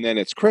 And then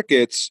it's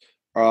crickets.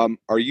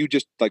 Are you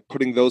just like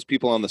putting those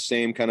people on the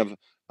same kind of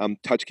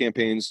touch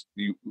campaigns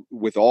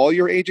with all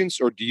your agents,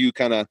 or do you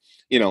kind of,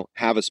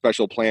 have a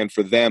special plan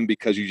for them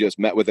because you just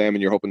met with them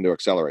and you're hoping to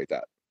accelerate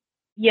that?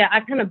 Yeah, I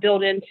kind of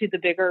build into the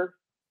bigger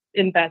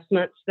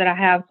investments that I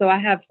have. So I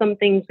have some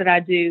things that I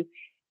do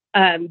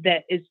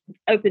that is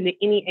open to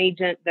any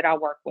agent that I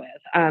work with.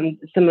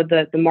 Some of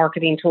the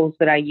marketing tools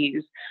that I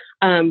use.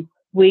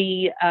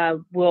 we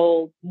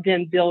will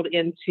then build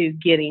into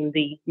getting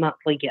the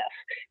monthly gift.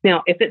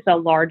 Now, if it's a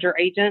larger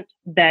agent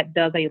that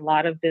does a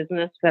lot of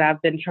business that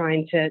I've been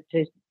trying to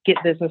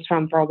get business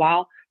from for a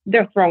while,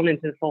 they're thrown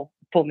into the full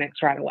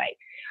mix right away.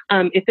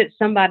 If it's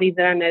somebody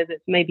that I know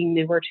that's maybe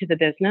newer to the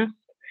business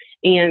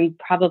and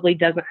probably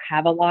doesn't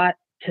have a lot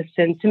to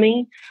send to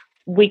me,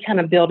 we kind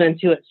of build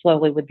into it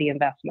slowly with the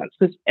investments.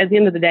 Because at the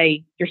end of the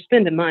day, you're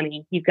spending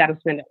money, you've got to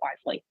spend it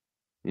wisely.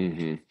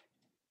 Mm-hmm.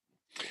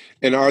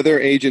 And are there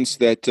agents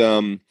that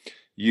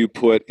you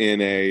put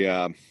in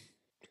an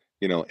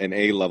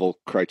A-level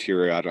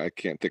criteria? I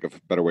can't think of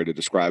a better way to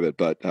describe it,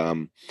 but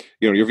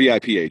your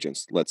VIP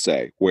agents, let's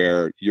say,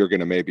 where you're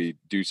going to maybe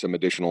do some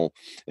additional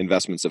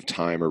investments of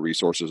time or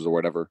resources or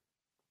whatever?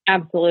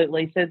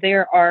 Absolutely. So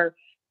there are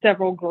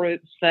several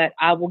groups that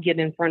I will get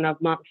in front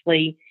of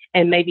monthly,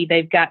 and maybe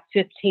they've got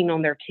 15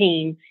 on their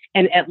team.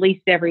 And at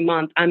least every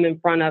month, I'm in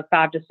front of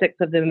 5 to 6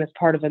 of them as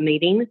part of a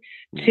meeting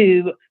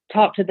to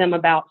talk to them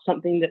about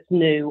something that's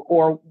new,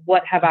 or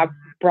what have I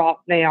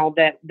brought now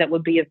that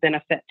would be of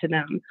benefit to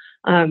them.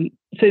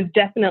 So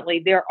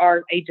definitely there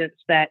are agents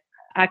that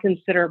I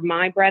consider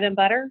my bread and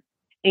butter.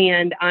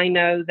 And I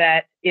know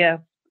that if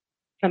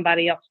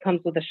somebody else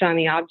comes with a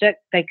shiny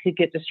object, they could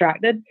get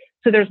distracted.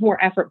 So there's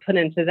more effort put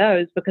into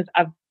those because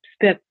I've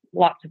spent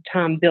lots of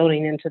time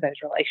building into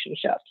those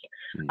relationships.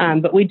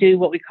 But we do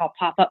what we call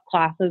pop-up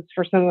classes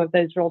for some of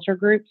those realtor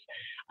groups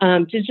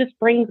to just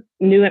bring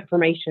new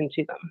information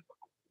to them.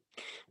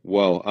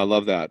 Whoa, I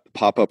love that.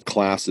 Pop-up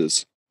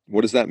classes.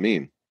 What does that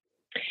mean?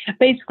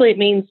 Basically, it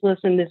means,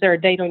 listen, is there a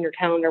date on your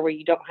calendar where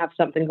you don't have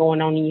something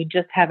going on and you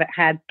just haven't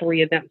had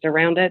 3 events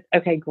around it?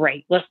 Okay,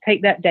 great. Let's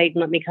take that date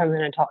and let me come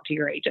in and talk to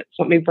your agents.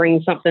 Let me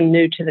bring something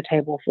new to the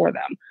table for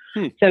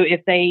them. So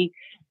if they,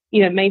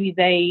 maybe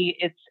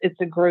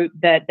it's a group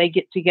that they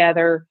get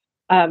together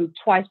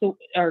twice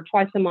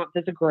a month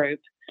as a group.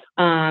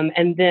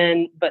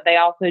 But they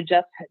also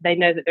they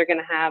know that they're going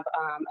to have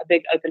a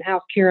big open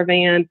house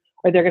caravan,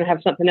 or they're going to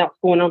have something else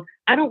going on.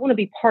 I don't want to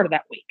be part of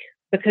that week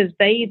because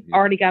they've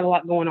already got a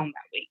lot going on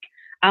that week.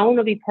 I want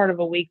to be part of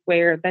a week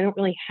where they don't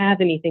really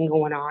have anything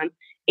going on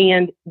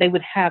and they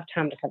would have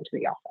time to come to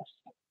the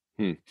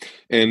office.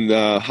 And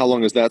how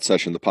long is that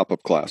session, the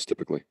pop-up class,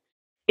 typically?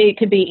 It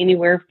could be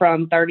anywhere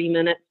from 30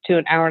 minutes to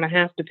an hour and a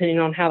half, depending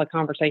on how the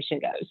conversation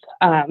goes.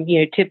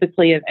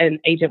 Typically an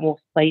agent will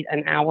slate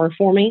an hour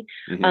for me.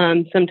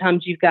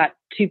 Sometimes you've got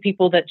 2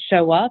 people that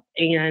show up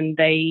and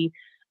they,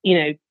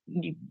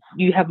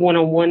 you have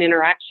one-on-one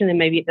interaction and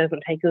maybe it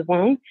doesn't take as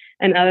long.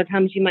 And other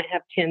times you might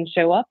have 10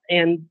 show up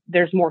and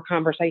there's more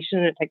conversation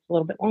and it takes a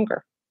little bit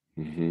longer.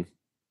 Mm-hmm.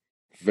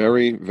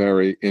 Very,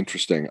 very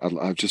interesting.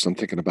 I'm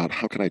thinking about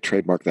how can I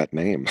trademark that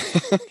name?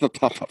 The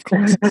pop-up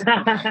classes.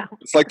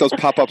 It's like those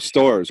pop-up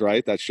stores,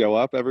 right? That show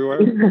up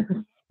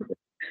everywhere.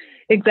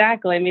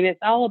 Exactly. I mean, it's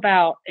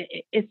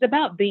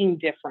about being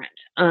different.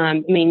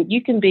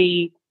 You can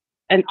be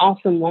an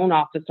awesome loan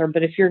officer,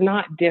 but if you're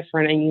not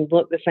different and you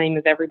look the same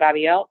as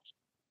everybody else,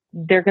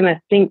 the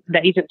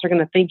agents are going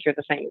to think you're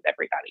the same as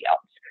everybody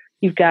else.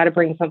 You've got to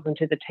bring something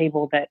to the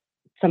table that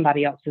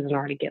somebody else isn't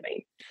already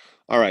giving.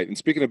 All right. And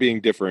speaking of being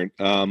different,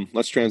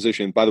 let's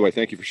transition. By the way,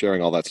 thank you for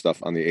sharing all that stuff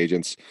on the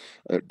agents.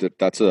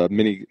 That's a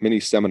mini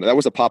seminar. That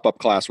was a pop-up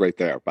class right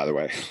there, by the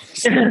way.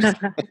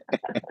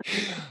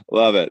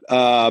 Love it.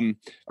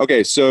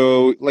 Okay.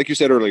 So like you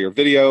said earlier,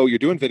 video, you're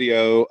doing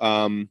video.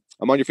 I'm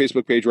on your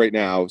Facebook page right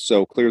now.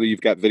 So clearly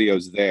you've got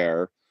videos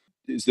there.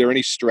 Is there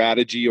any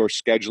strategy or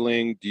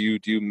scheduling? Do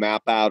you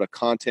map out a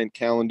content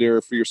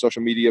calendar for your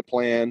social media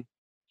plan?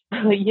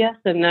 Yes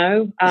and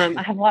no.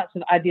 I have lots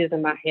of ideas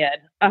in my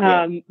head.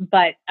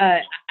 But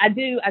I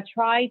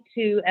try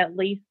to at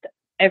least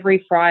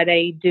every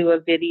Friday do a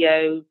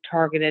video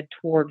targeted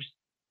towards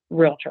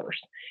realtors.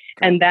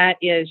 And that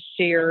is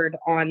shared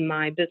on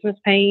my business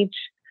page,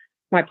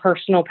 my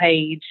personal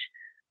page.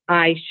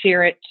 I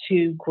share it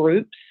to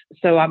groups.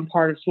 So I'm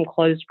part of some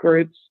closed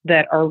groups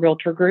that are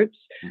realtor groups.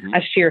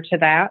 I share to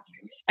that.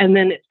 And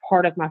then it's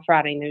part of my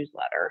Friday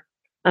newsletter.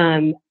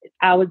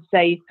 I would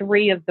say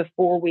 3 of the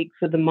 4 weeks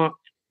of the month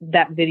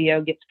that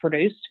video gets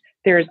produced.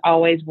 There's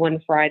always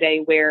one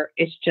Friday where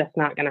it's just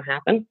not going to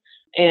happen.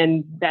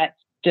 And that's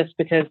just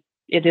because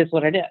it is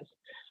what it is.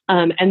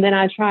 And then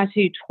I try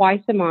to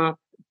twice a month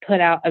put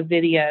out a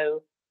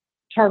video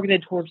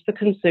targeted towards the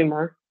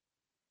consumer,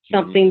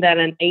 something that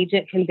an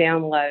agent can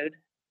download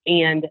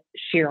and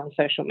share on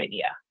social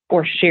media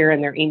or share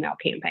in their email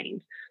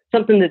campaigns,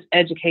 something that's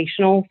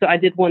educational. So I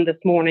did one this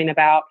morning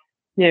about,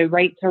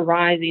 rates are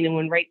rising, and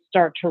when rates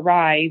start to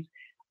rise,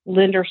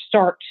 lenders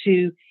start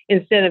to,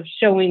 instead of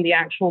showing the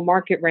actual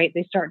market rate,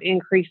 they start to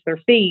increase their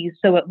fees.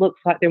 So it looks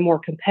like they're more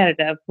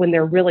competitive when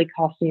they're really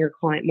costing your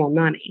client more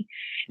money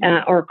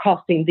or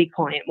costing the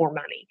client more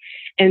money.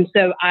 And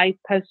so I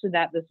posted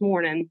that this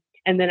morning,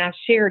 and then I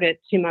shared it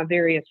to my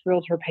various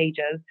realtor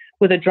pages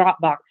with a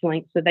Dropbox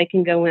link so they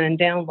can go in and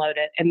download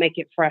it and make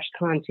it fresh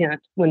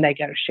content when they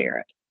go to share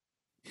it.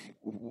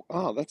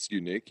 Oh, that's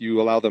unique.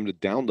 You allow them to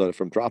download it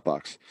from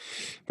Dropbox.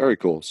 Very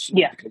cool.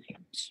 Yeah.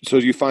 So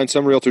do you find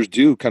some realtors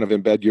do kind of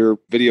embed your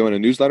video in a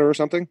newsletter or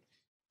something?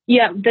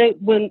 Yeah,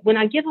 when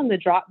I give them the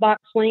Dropbox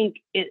link,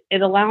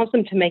 it allows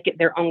them to make it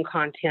their own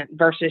content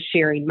versus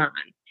sharing mine.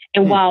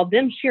 And while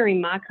them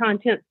sharing my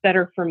content's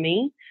better for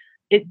me,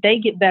 they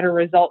get better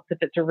results if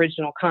it's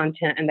original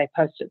content and they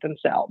post it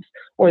themselves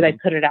or they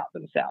put it out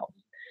themselves.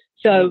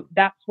 So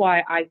that's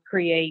why I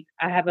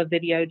have a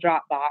video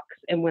Dropbox.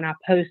 And when I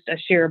post a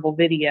shareable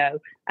video,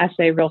 I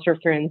say, realtor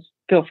friends,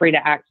 feel free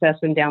to access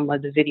and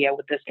download the video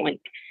with this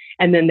link.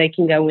 And then they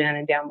can go in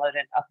and download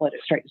it, upload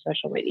it straight to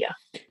social media.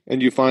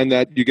 And you find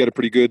that you get a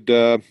pretty good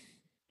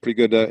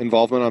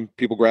involvement on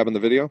people grabbing the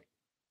video?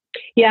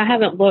 Yeah, I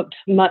haven't looked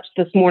much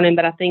this morning,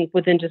 but I think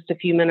within just a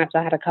few minutes,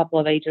 I had a couple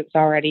of agents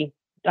already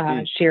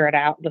share it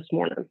out this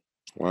morning.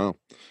 Wow,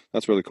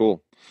 that's really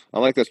cool. I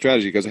like that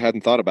strategy because I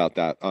hadn't thought about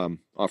that,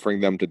 offering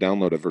them to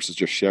download it versus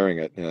just sharing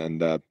it.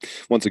 And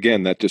once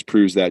again, that just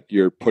proves that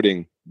you're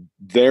putting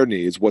their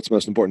needs, what's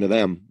most important to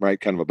them, right,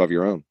 kind of above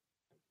your own.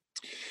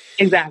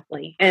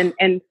 Exactly. And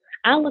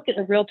I look at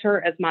the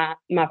realtor as my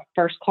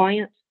first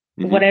client.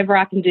 Mm-hmm. Whatever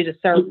I can do to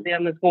serve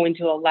them is going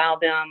to allow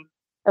them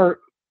or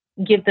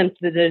give them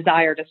the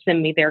desire to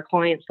send me their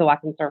clients so I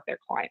can serve their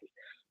clients.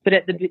 But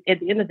at the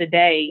end of the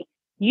day,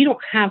 you don't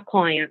have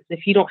clients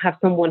if you don't have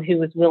someone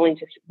who is willing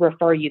to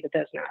refer you the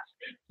business.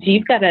 So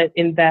you've got to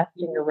invest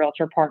in your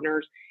realtor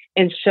partners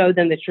and show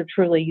them that you're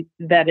truly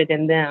vetted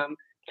in them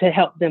to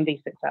help them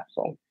be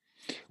successful.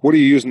 What are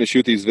you using to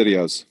shoot these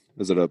videos?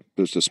 Is it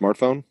just a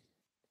smartphone?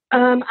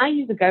 I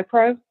use a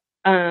GoPro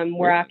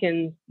where I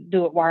can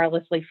do it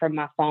wirelessly from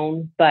my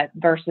phone, but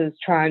versus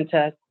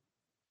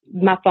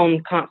my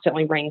phone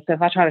constantly rings. So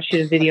if I try to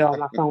shoot a video on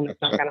my phone,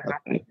 it's not going to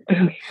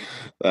happen.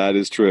 That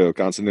is true.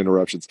 Constant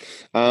interruptions.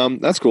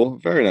 That's cool.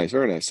 Very nice.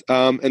 Very nice.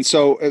 And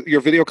so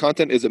your video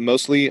content, is it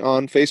mostly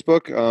on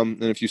Facebook?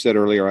 And if you said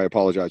earlier, I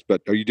apologize,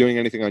 but are you doing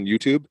anything on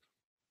YouTube?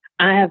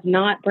 I have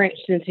not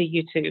branched into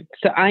YouTube.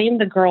 So I am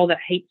the girl that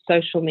hates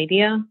social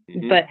media,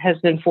 but has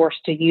been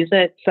forced to use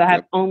it. So I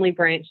have only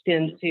branched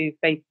into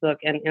Facebook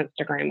and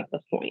Instagram at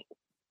this point.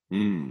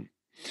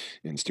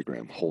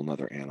 Instagram, whole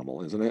nother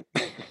animal, isn't it?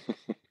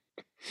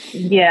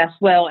 Yes.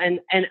 Well, and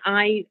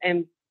I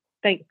am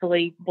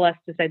thankfully blessed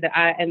to say that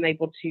I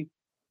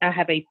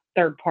have a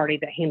third party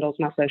that handles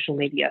my social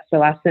media.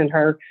 So I send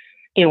her,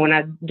 when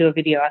I do a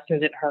video, I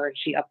send it to her and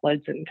she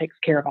uploads it and takes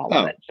care of all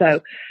of it.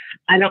 So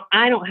I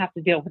don't have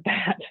to deal with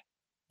that.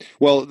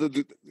 Well,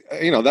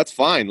 that's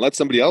fine. Let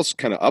somebody else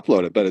kind of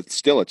upload it, but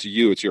it's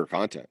you. It's your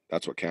content.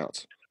 That's what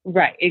counts.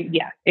 Right.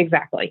 Yeah,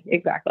 exactly.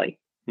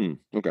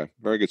 Okay.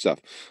 Very good stuff.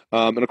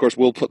 And of course,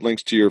 we'll put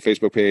links to your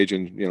Facebook page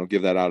and,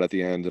 give that out at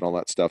the end and all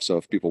that stuff. So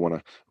if people want to,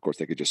 of course,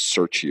 they could just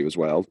search you as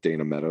well.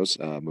 Dana Meadows,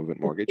 Movement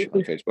Mortgage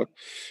on Facebook.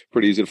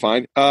 Pretty easy to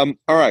find. All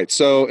right.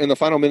 So in the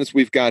final minutes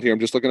we've got here, I'm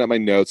just looking at my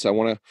notes. I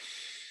want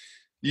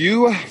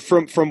to,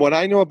 from what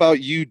I know about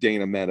you,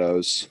 Dana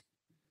Meadows,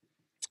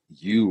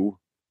 you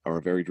are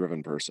a very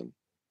driven person.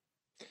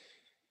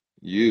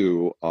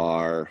 You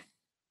are,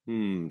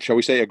 shall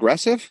we say,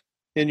 aggressive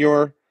in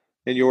your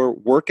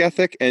work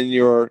ethic and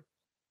your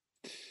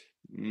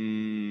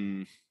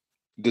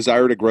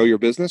desire to grow your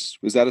business.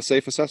 Is that a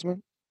safe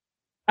assessment?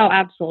 Oh,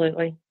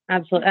 absolutely.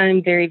 Absolutely.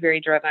 I'm very, very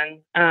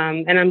driven.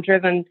 And I'm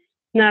driven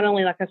not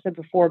only, like I said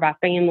before, by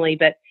family,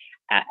 but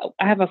I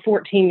have a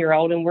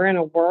 14-year-old and we're in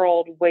a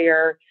world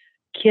where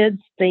kids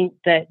think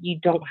that you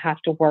don't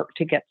have to work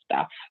to get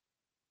stuff.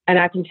 And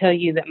I can tell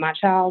you that my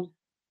child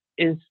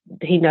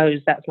he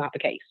knows that's not the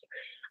case.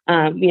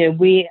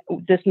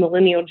 This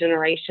millennial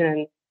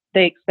generation,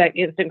 they expect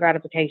instant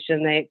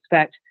gratification. They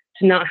expect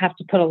to not have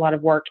to put a lot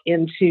of work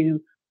into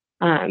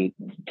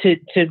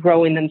to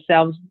growing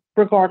themselves,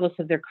 regardless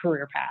of their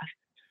career path.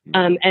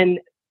 And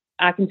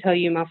I can tell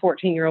you, my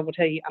 14-year-old will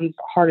tell you, I'm the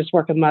hardest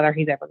working mother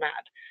he's ever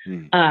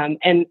met.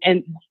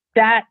 And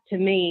that to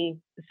me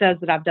says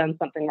that I've done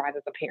something right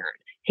as a parent.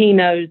 He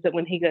knows that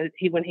when he goes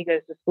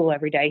to school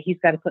every day, he's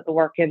got to put the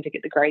work in to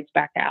get the grades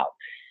back out.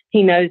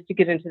 He knows to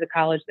get into the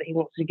college that he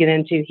wants to get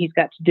into, he's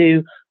got to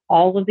do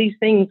all of these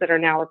things that are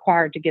now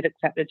required to get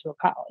accepted to a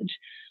college.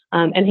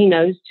 And he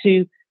knows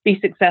to be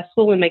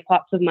successful and make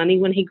lots of money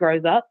when he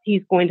grows up,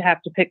 he's going to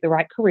have to pick the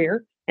right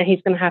career and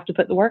he's going to have to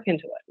put the work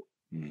into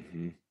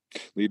it.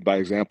 Lead by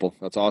example.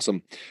 That's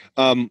awesome.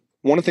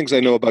 One of the things I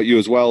know about you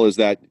as well is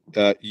that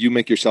you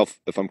make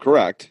yourself, if I'm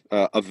correct,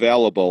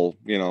 available,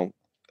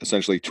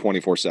 essentially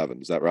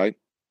 24/7. Is that right?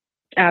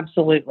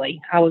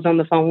 Absolutely. I was on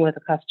the phone with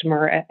a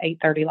customer at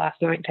 8:30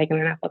 last night taking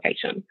an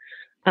application.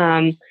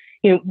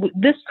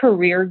 This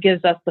career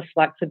gives us the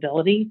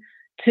flexibility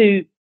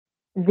to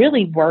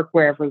really work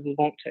wherever we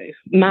want to.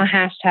 My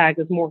hashtag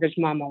is Mortgage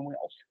Mom on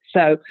Wheels.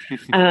 So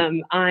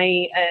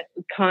I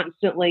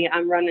constantly,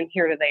 I'm running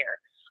here to there.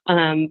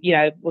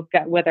 We've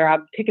got, whether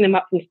I'm picking him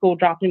up from school,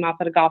 dropping him off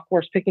at a golf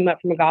course, picking him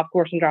up from a golf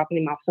course and dropping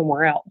him off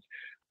somewhere else.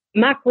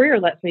 My career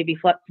lets me be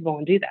flexible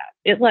and do that.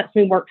 It lets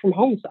me work from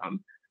home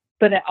some,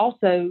 but it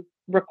also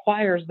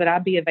requires that I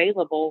be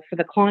available for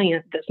the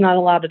client that's not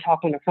allowed to talk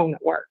on their phone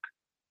at work.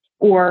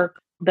 or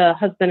the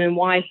husband and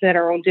wife that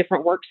are on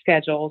different work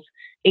schedules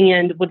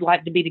and would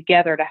like to be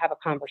together to have a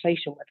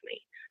conversation with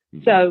me.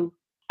 Mm-hmm. So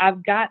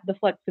I've got the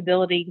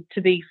flexibility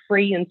to be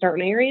free in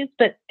certain areas,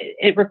 but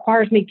it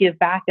requires me to give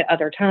back at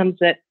other times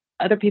that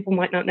other people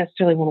might not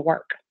necessarily want to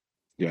work.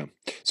 Yeah.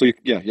 So you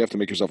have to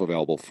make yourself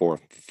available for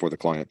the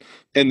client.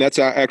 And that's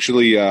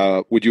actually,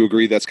 would you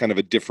agree that's kind of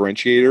a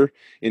differentiator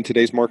in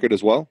today's market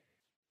as well?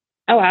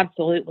 Oh,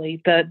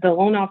 absolutely. The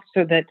loan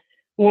officer that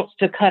wants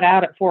to cut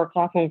out at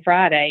 4:00 on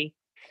Friday,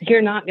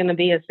 you're not going to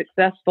be as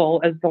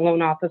successful as the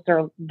loan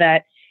officer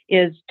that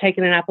is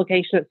taking an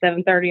application at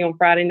 7:30 on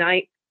Friday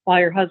night while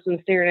your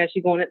husband's staring at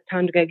you going, it's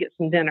time to go get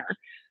some dinner.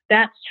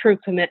 That's true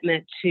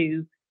commitment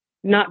to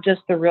not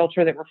just the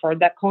realtor that referred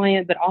that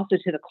client, but also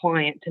to the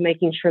client, to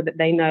making sure that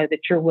they know that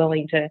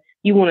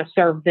you want to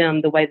serve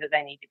them the way that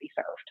they need to be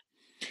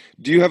served.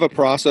 Do you have a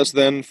process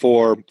then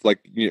for, like,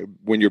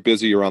 when you're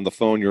busy, you're on the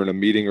phone, you're in a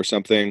meeting or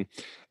something,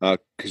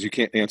 because you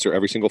can't answer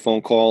every single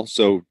phone call.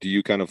 So do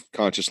you kind of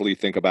consciously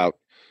think about,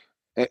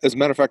 as a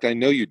matter of fact, I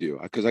know you do,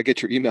 because I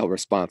get your email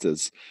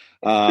responses.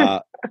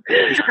 I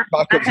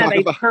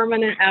have a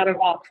permanent out of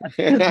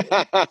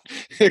office.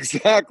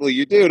 Exactly.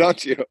 You do,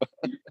 don't you?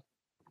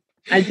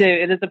 I do.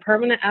 It is a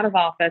permanent out of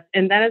office.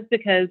 And that is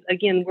because,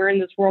 again, we're in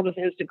this world of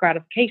instant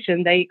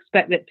gratification. They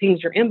expect that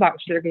pings your inbox,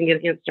 they're going to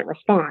get an instant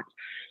response.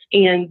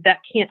 And that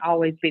can't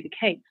always be the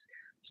case.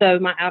 So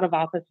my out of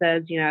office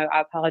says, I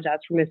apologize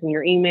for missing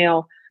your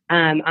email.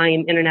 I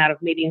am in and out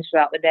of meetings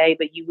throughout the day,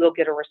 but you will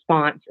get a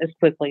response as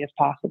quickly as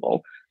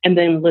possible. And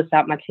then list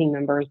out my team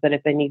members that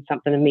if they need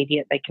something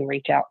immediate, they can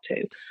reach out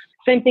to.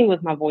 Same thing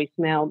with my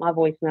voicemail. My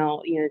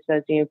voicemail,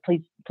 says,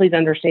 please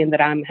understand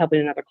that I'm helping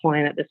another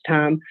client at this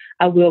time.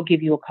 I will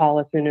give you a call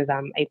as soon as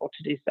I'm able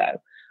to do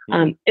so.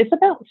 Mm-hmm. It's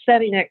about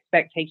setting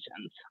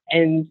expectations,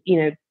 and,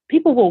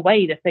 people will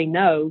wait if they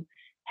know,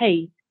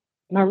 hey,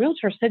 my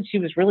realtor said she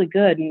was really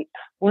good, and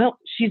well,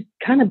 she's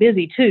kind of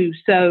busy too.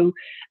 So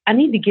I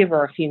need to give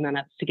her a few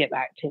minutes to get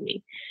back to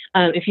me.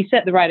 If you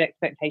set the right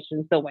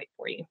expectations, they'll wait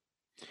for you.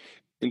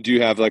 And do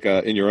you have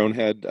in your own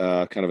head,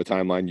 kind of a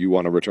timeline you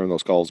want to return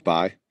those calls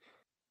by?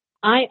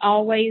 I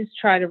always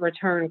try to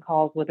return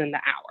calls within the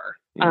hour.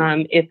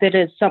 Mm-hmm. If it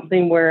is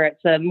something where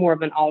it's more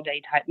of an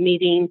all-day type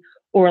meeting,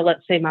 or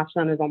let's say my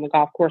son is on the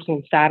golf course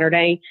on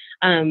Saturday,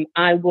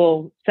 I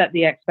will set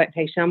the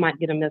expectation. I might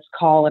get a missed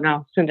call and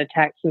I'll send a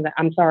text and say,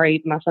 I'm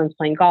sorry, my son's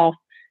playing golf.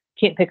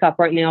 Can't pick up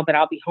right now, but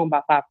I'll be home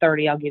by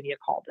 5:30. I'll give you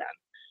a call then.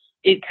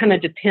 It kind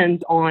of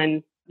depends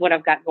on what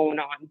I've got going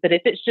on. But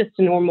if it's just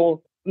a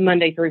normal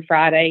Monday through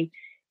Friday,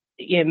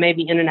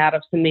 maybe in and out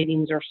of some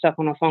meetings or stuff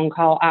on a phone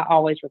call, I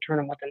always return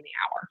them within the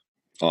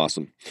hour.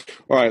 Awesome.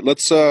 All right,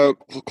 let's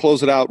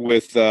close it out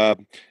with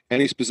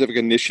any specific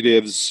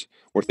initiatives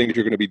or things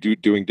you're going to be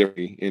doing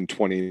differently in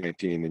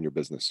 2019 in your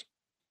business.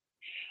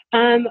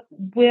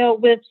 Well,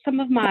 with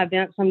some of my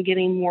events, I'm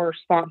getting more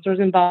sponsors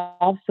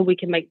involved so we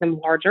can make them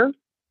larger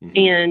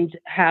and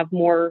have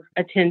more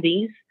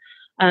attendees.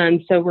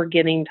 So we're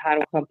getting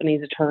title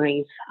companies,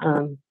 attorneys,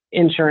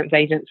 insurance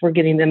agents. We're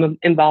getting them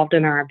involved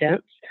in our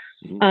events.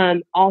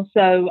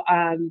 Also,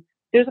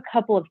 there's a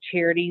couple of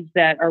charities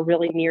that are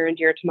really near and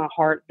dear to my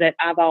heart that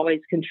I've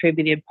always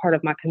contributed part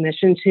of my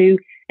commission to,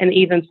 and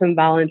even some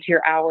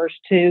volunteer hours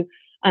to.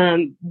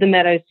 The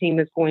Meadows team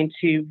is going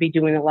to be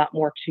doing a lot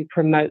more to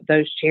promote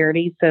those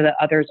charities so that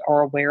others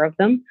are aware of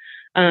them.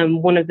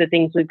 One of the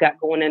things we've got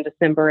going in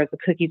December is a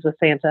Cookies with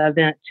Santa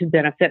event to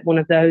benefit one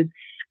of those,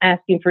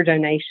 asking for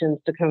donations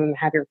to come and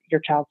have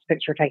your child's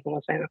picture taken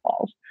with Santa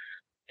Claus.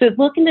 So it's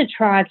looking to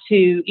try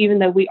to, even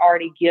though we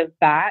already give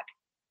back,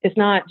 it's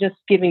not just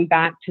giving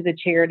back to the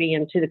charity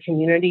and to the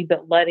community,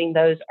 but letting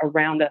those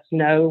around us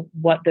know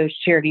what those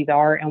charities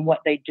are and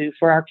what they do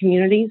for our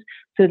communities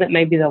so that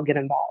maybe they'll get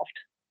involved.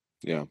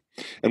 Yeah.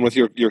 And with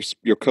your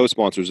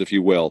co-sponsors, if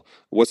you will,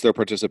 what's their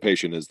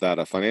participation? Is that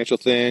a financial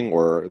thing,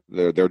 or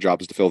their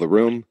job is to fill the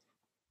room?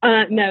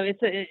 No,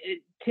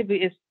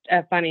 typically it's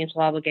a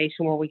financial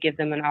obligation where we give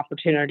them an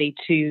opportunity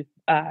to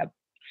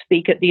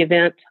speak at the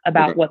event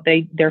about what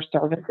their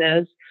service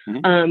is.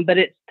 But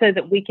it's so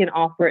that we can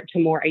offer it to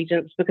more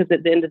agents, because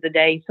at the end of the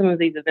day, some of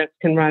these events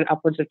can run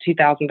upwards of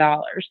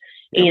 $2,000.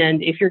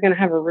 And if you're going to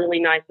have a really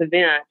nice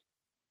event,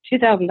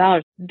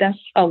 $2,000, that's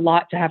a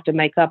lot to have to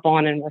make up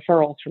on in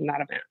referrals from that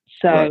event.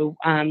 So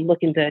I'm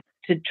looking to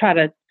try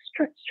to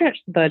stretch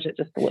the budget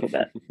just a little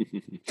bit.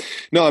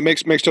 No, it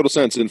makes total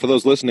sense. And for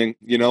those listening,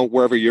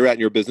 wherever you're at in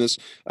your business,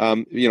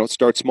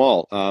 start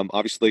small.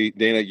 Obviously,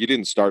 Dana, you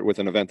didn't start with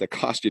an event that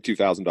cost you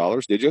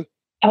 $2,000, did you?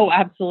 Oh,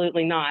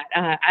 absolutely not.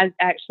 I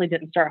actually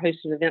didn't start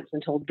hosting events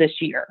until this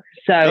year.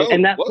 So,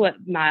 and that's what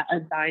my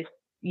advice.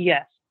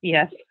 Yes.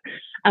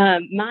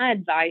 My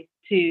advice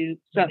to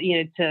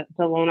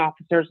loan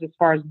officers as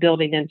far as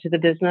building into the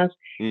business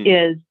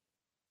is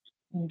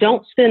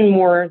don't spend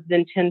more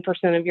than 10%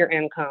 of your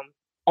income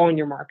on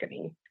your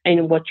marketing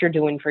and what you're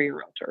doing for your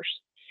realtors.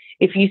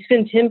 If you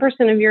spend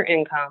 10% of your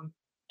income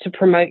to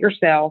promote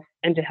yourself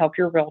and to help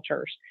your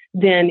realtors,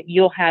 then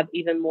you'll have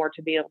even more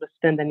to be able to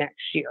spend the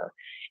next year.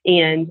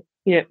 And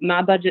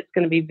My budget's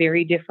going to be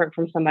very different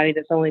from somebody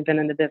that's only been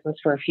in the business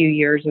for a few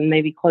years and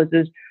maybe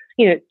closes,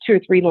 2 or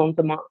 3 loans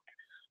a month.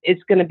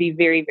 It's going to be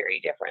very, very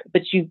different.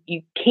 But you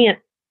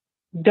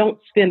don't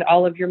spend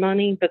all of your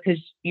money because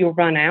you'll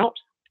run out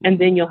and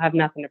then you'll have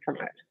nothing to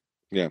promote.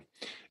 Yeah.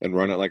 And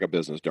run it like a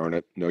business, darn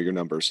it. Know your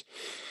numbers.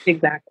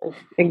 Exactly.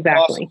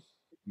 Awesome.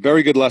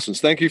 Very good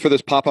lessons. Thank you for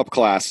this pop-up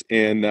class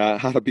in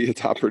how to be a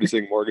top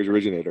producing mortgage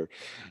originator.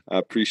 I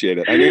appreciate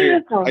it. I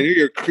knew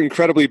you're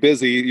incredibly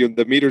busy.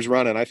 The meter's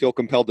running. I feel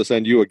compelled to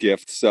send you a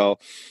gift. So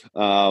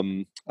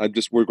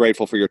we're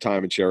grateful for your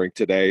time and sharing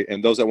today.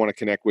 And those that want to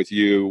connect with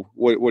you,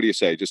 what do you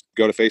say? Just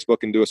go to Facebook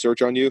and do a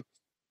search on you?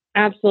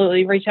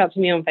 Absolutely. Reach out to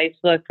me on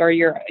Facebook, or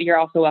you're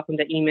also welcome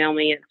to email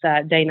me.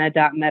 It's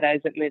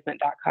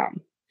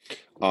dana.meadows@movement.com.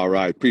 All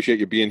right. Appreciate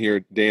you being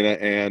here, Dana.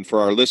 And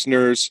for our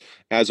listeners,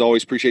 as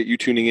always, appreciate you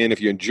tuning in.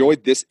 If you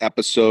enjoyed this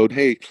episode,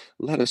 hey,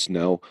 let us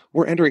know.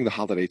 We're entering the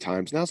holiday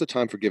times. Now's the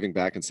time for giving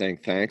back and saying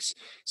thanks.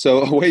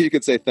 So a way you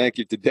could say thank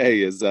you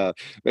today is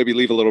maybe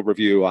leave a little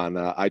review on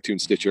iTunes,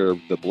 Stitcher,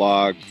 the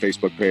blog,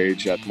 Facebook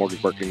page at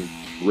Mortgage Marketing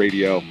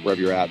Radio, wherever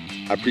you're at.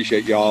 I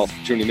appreciate y'all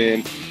tuning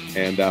in,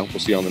 and we'll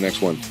see you on the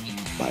next one.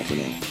 Bye for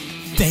now.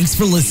 Thanks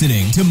for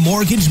listening to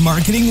Mortgage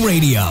Marketing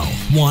Radio.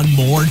 Want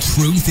more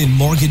truth in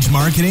mortgage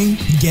marketing?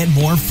 Get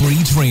more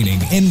free training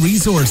and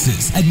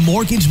resources at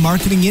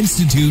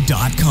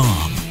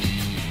mortgagemarketinginstitute.com.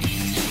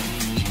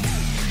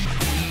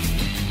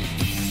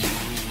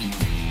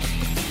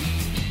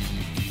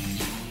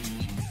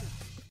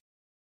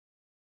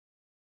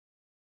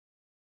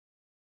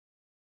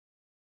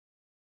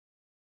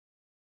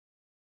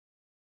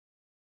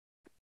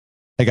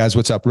 Hey guys,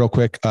 what's up? Real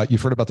quick,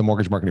 you've heard about the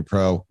Mortgage Marketing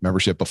Pro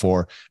membership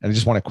before, and I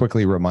just want to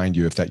quickly remind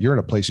you that you're in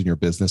a place in your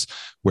business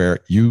where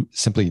you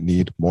simply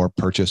need more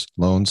purchase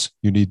loans.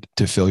 You need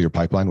to fill your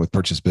pipeline with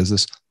purchase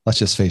business. Let's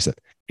just face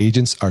it,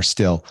 agents are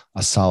still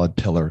a solid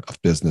pillar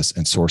of business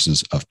and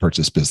sources of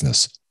purchase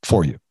business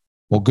for you.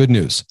 Well, good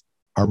news.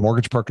 Our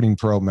Mortgage Marketing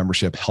Pro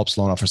membership helps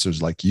loan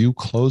officers like you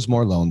close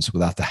more loans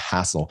without the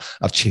hassle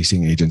of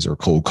chasing agents or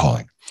cold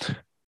calling.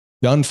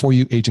 Done for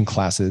you agent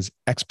classes,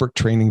 expert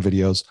training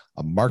videos,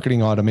 a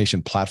marketing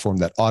automation platform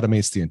that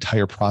automates the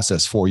entire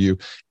process for you,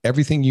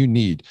 everything you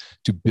need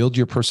to build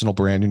your personal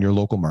brand in your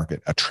local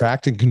market,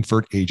 attract and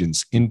convert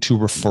agents into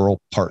referral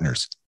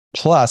partners.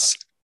 Plus,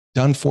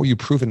 done for you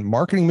proven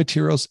marketing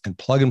materials and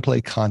plug and play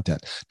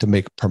content to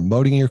make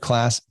promoting your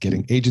class,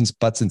 getting agents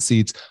butts in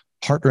seats,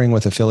 partnering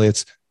with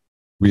affiliates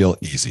real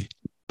easy.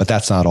 But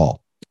that's not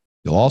all.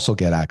 You'll also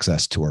get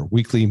access to our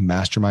weekly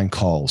mastermind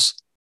calls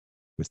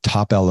with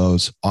top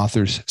LOs,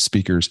 authors,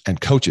 speakers,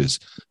 and coaches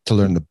to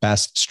learn the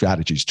best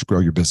strategies to grow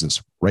your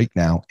business right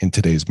now in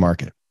today's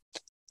market.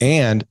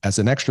 And as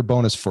an extra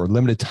bonus for a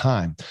limited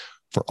time,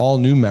 for all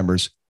new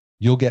members,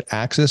 you'll get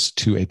access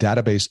to a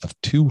database of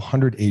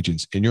 200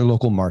 agents in your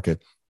local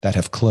market that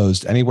have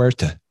closed anywhere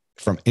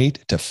from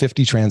 8 to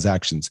 50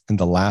 transactions in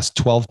the last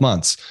 12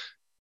 months.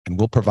 And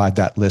we'll provide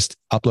that list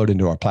uploaded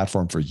into our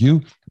platform for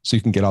you so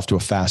you can get off to a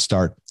fast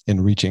start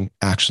in reaching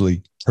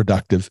actually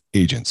productive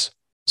agents.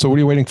 So what are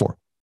you waiting for?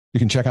 You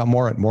can check out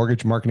more at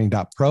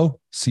mortgagemarketing.pro,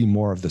 see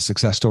more of the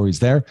success stories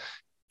there.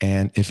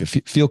 And if you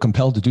feel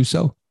compelled to do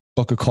so,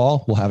 book a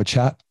call. We'll have a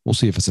chat. We'll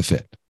see if it's a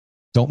fit.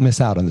 Don't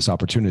miss out on this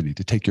opportunity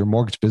to take your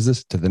mortgage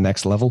business to the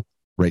next level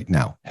right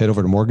now. Head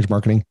over to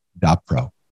mortgagemarketing.pro.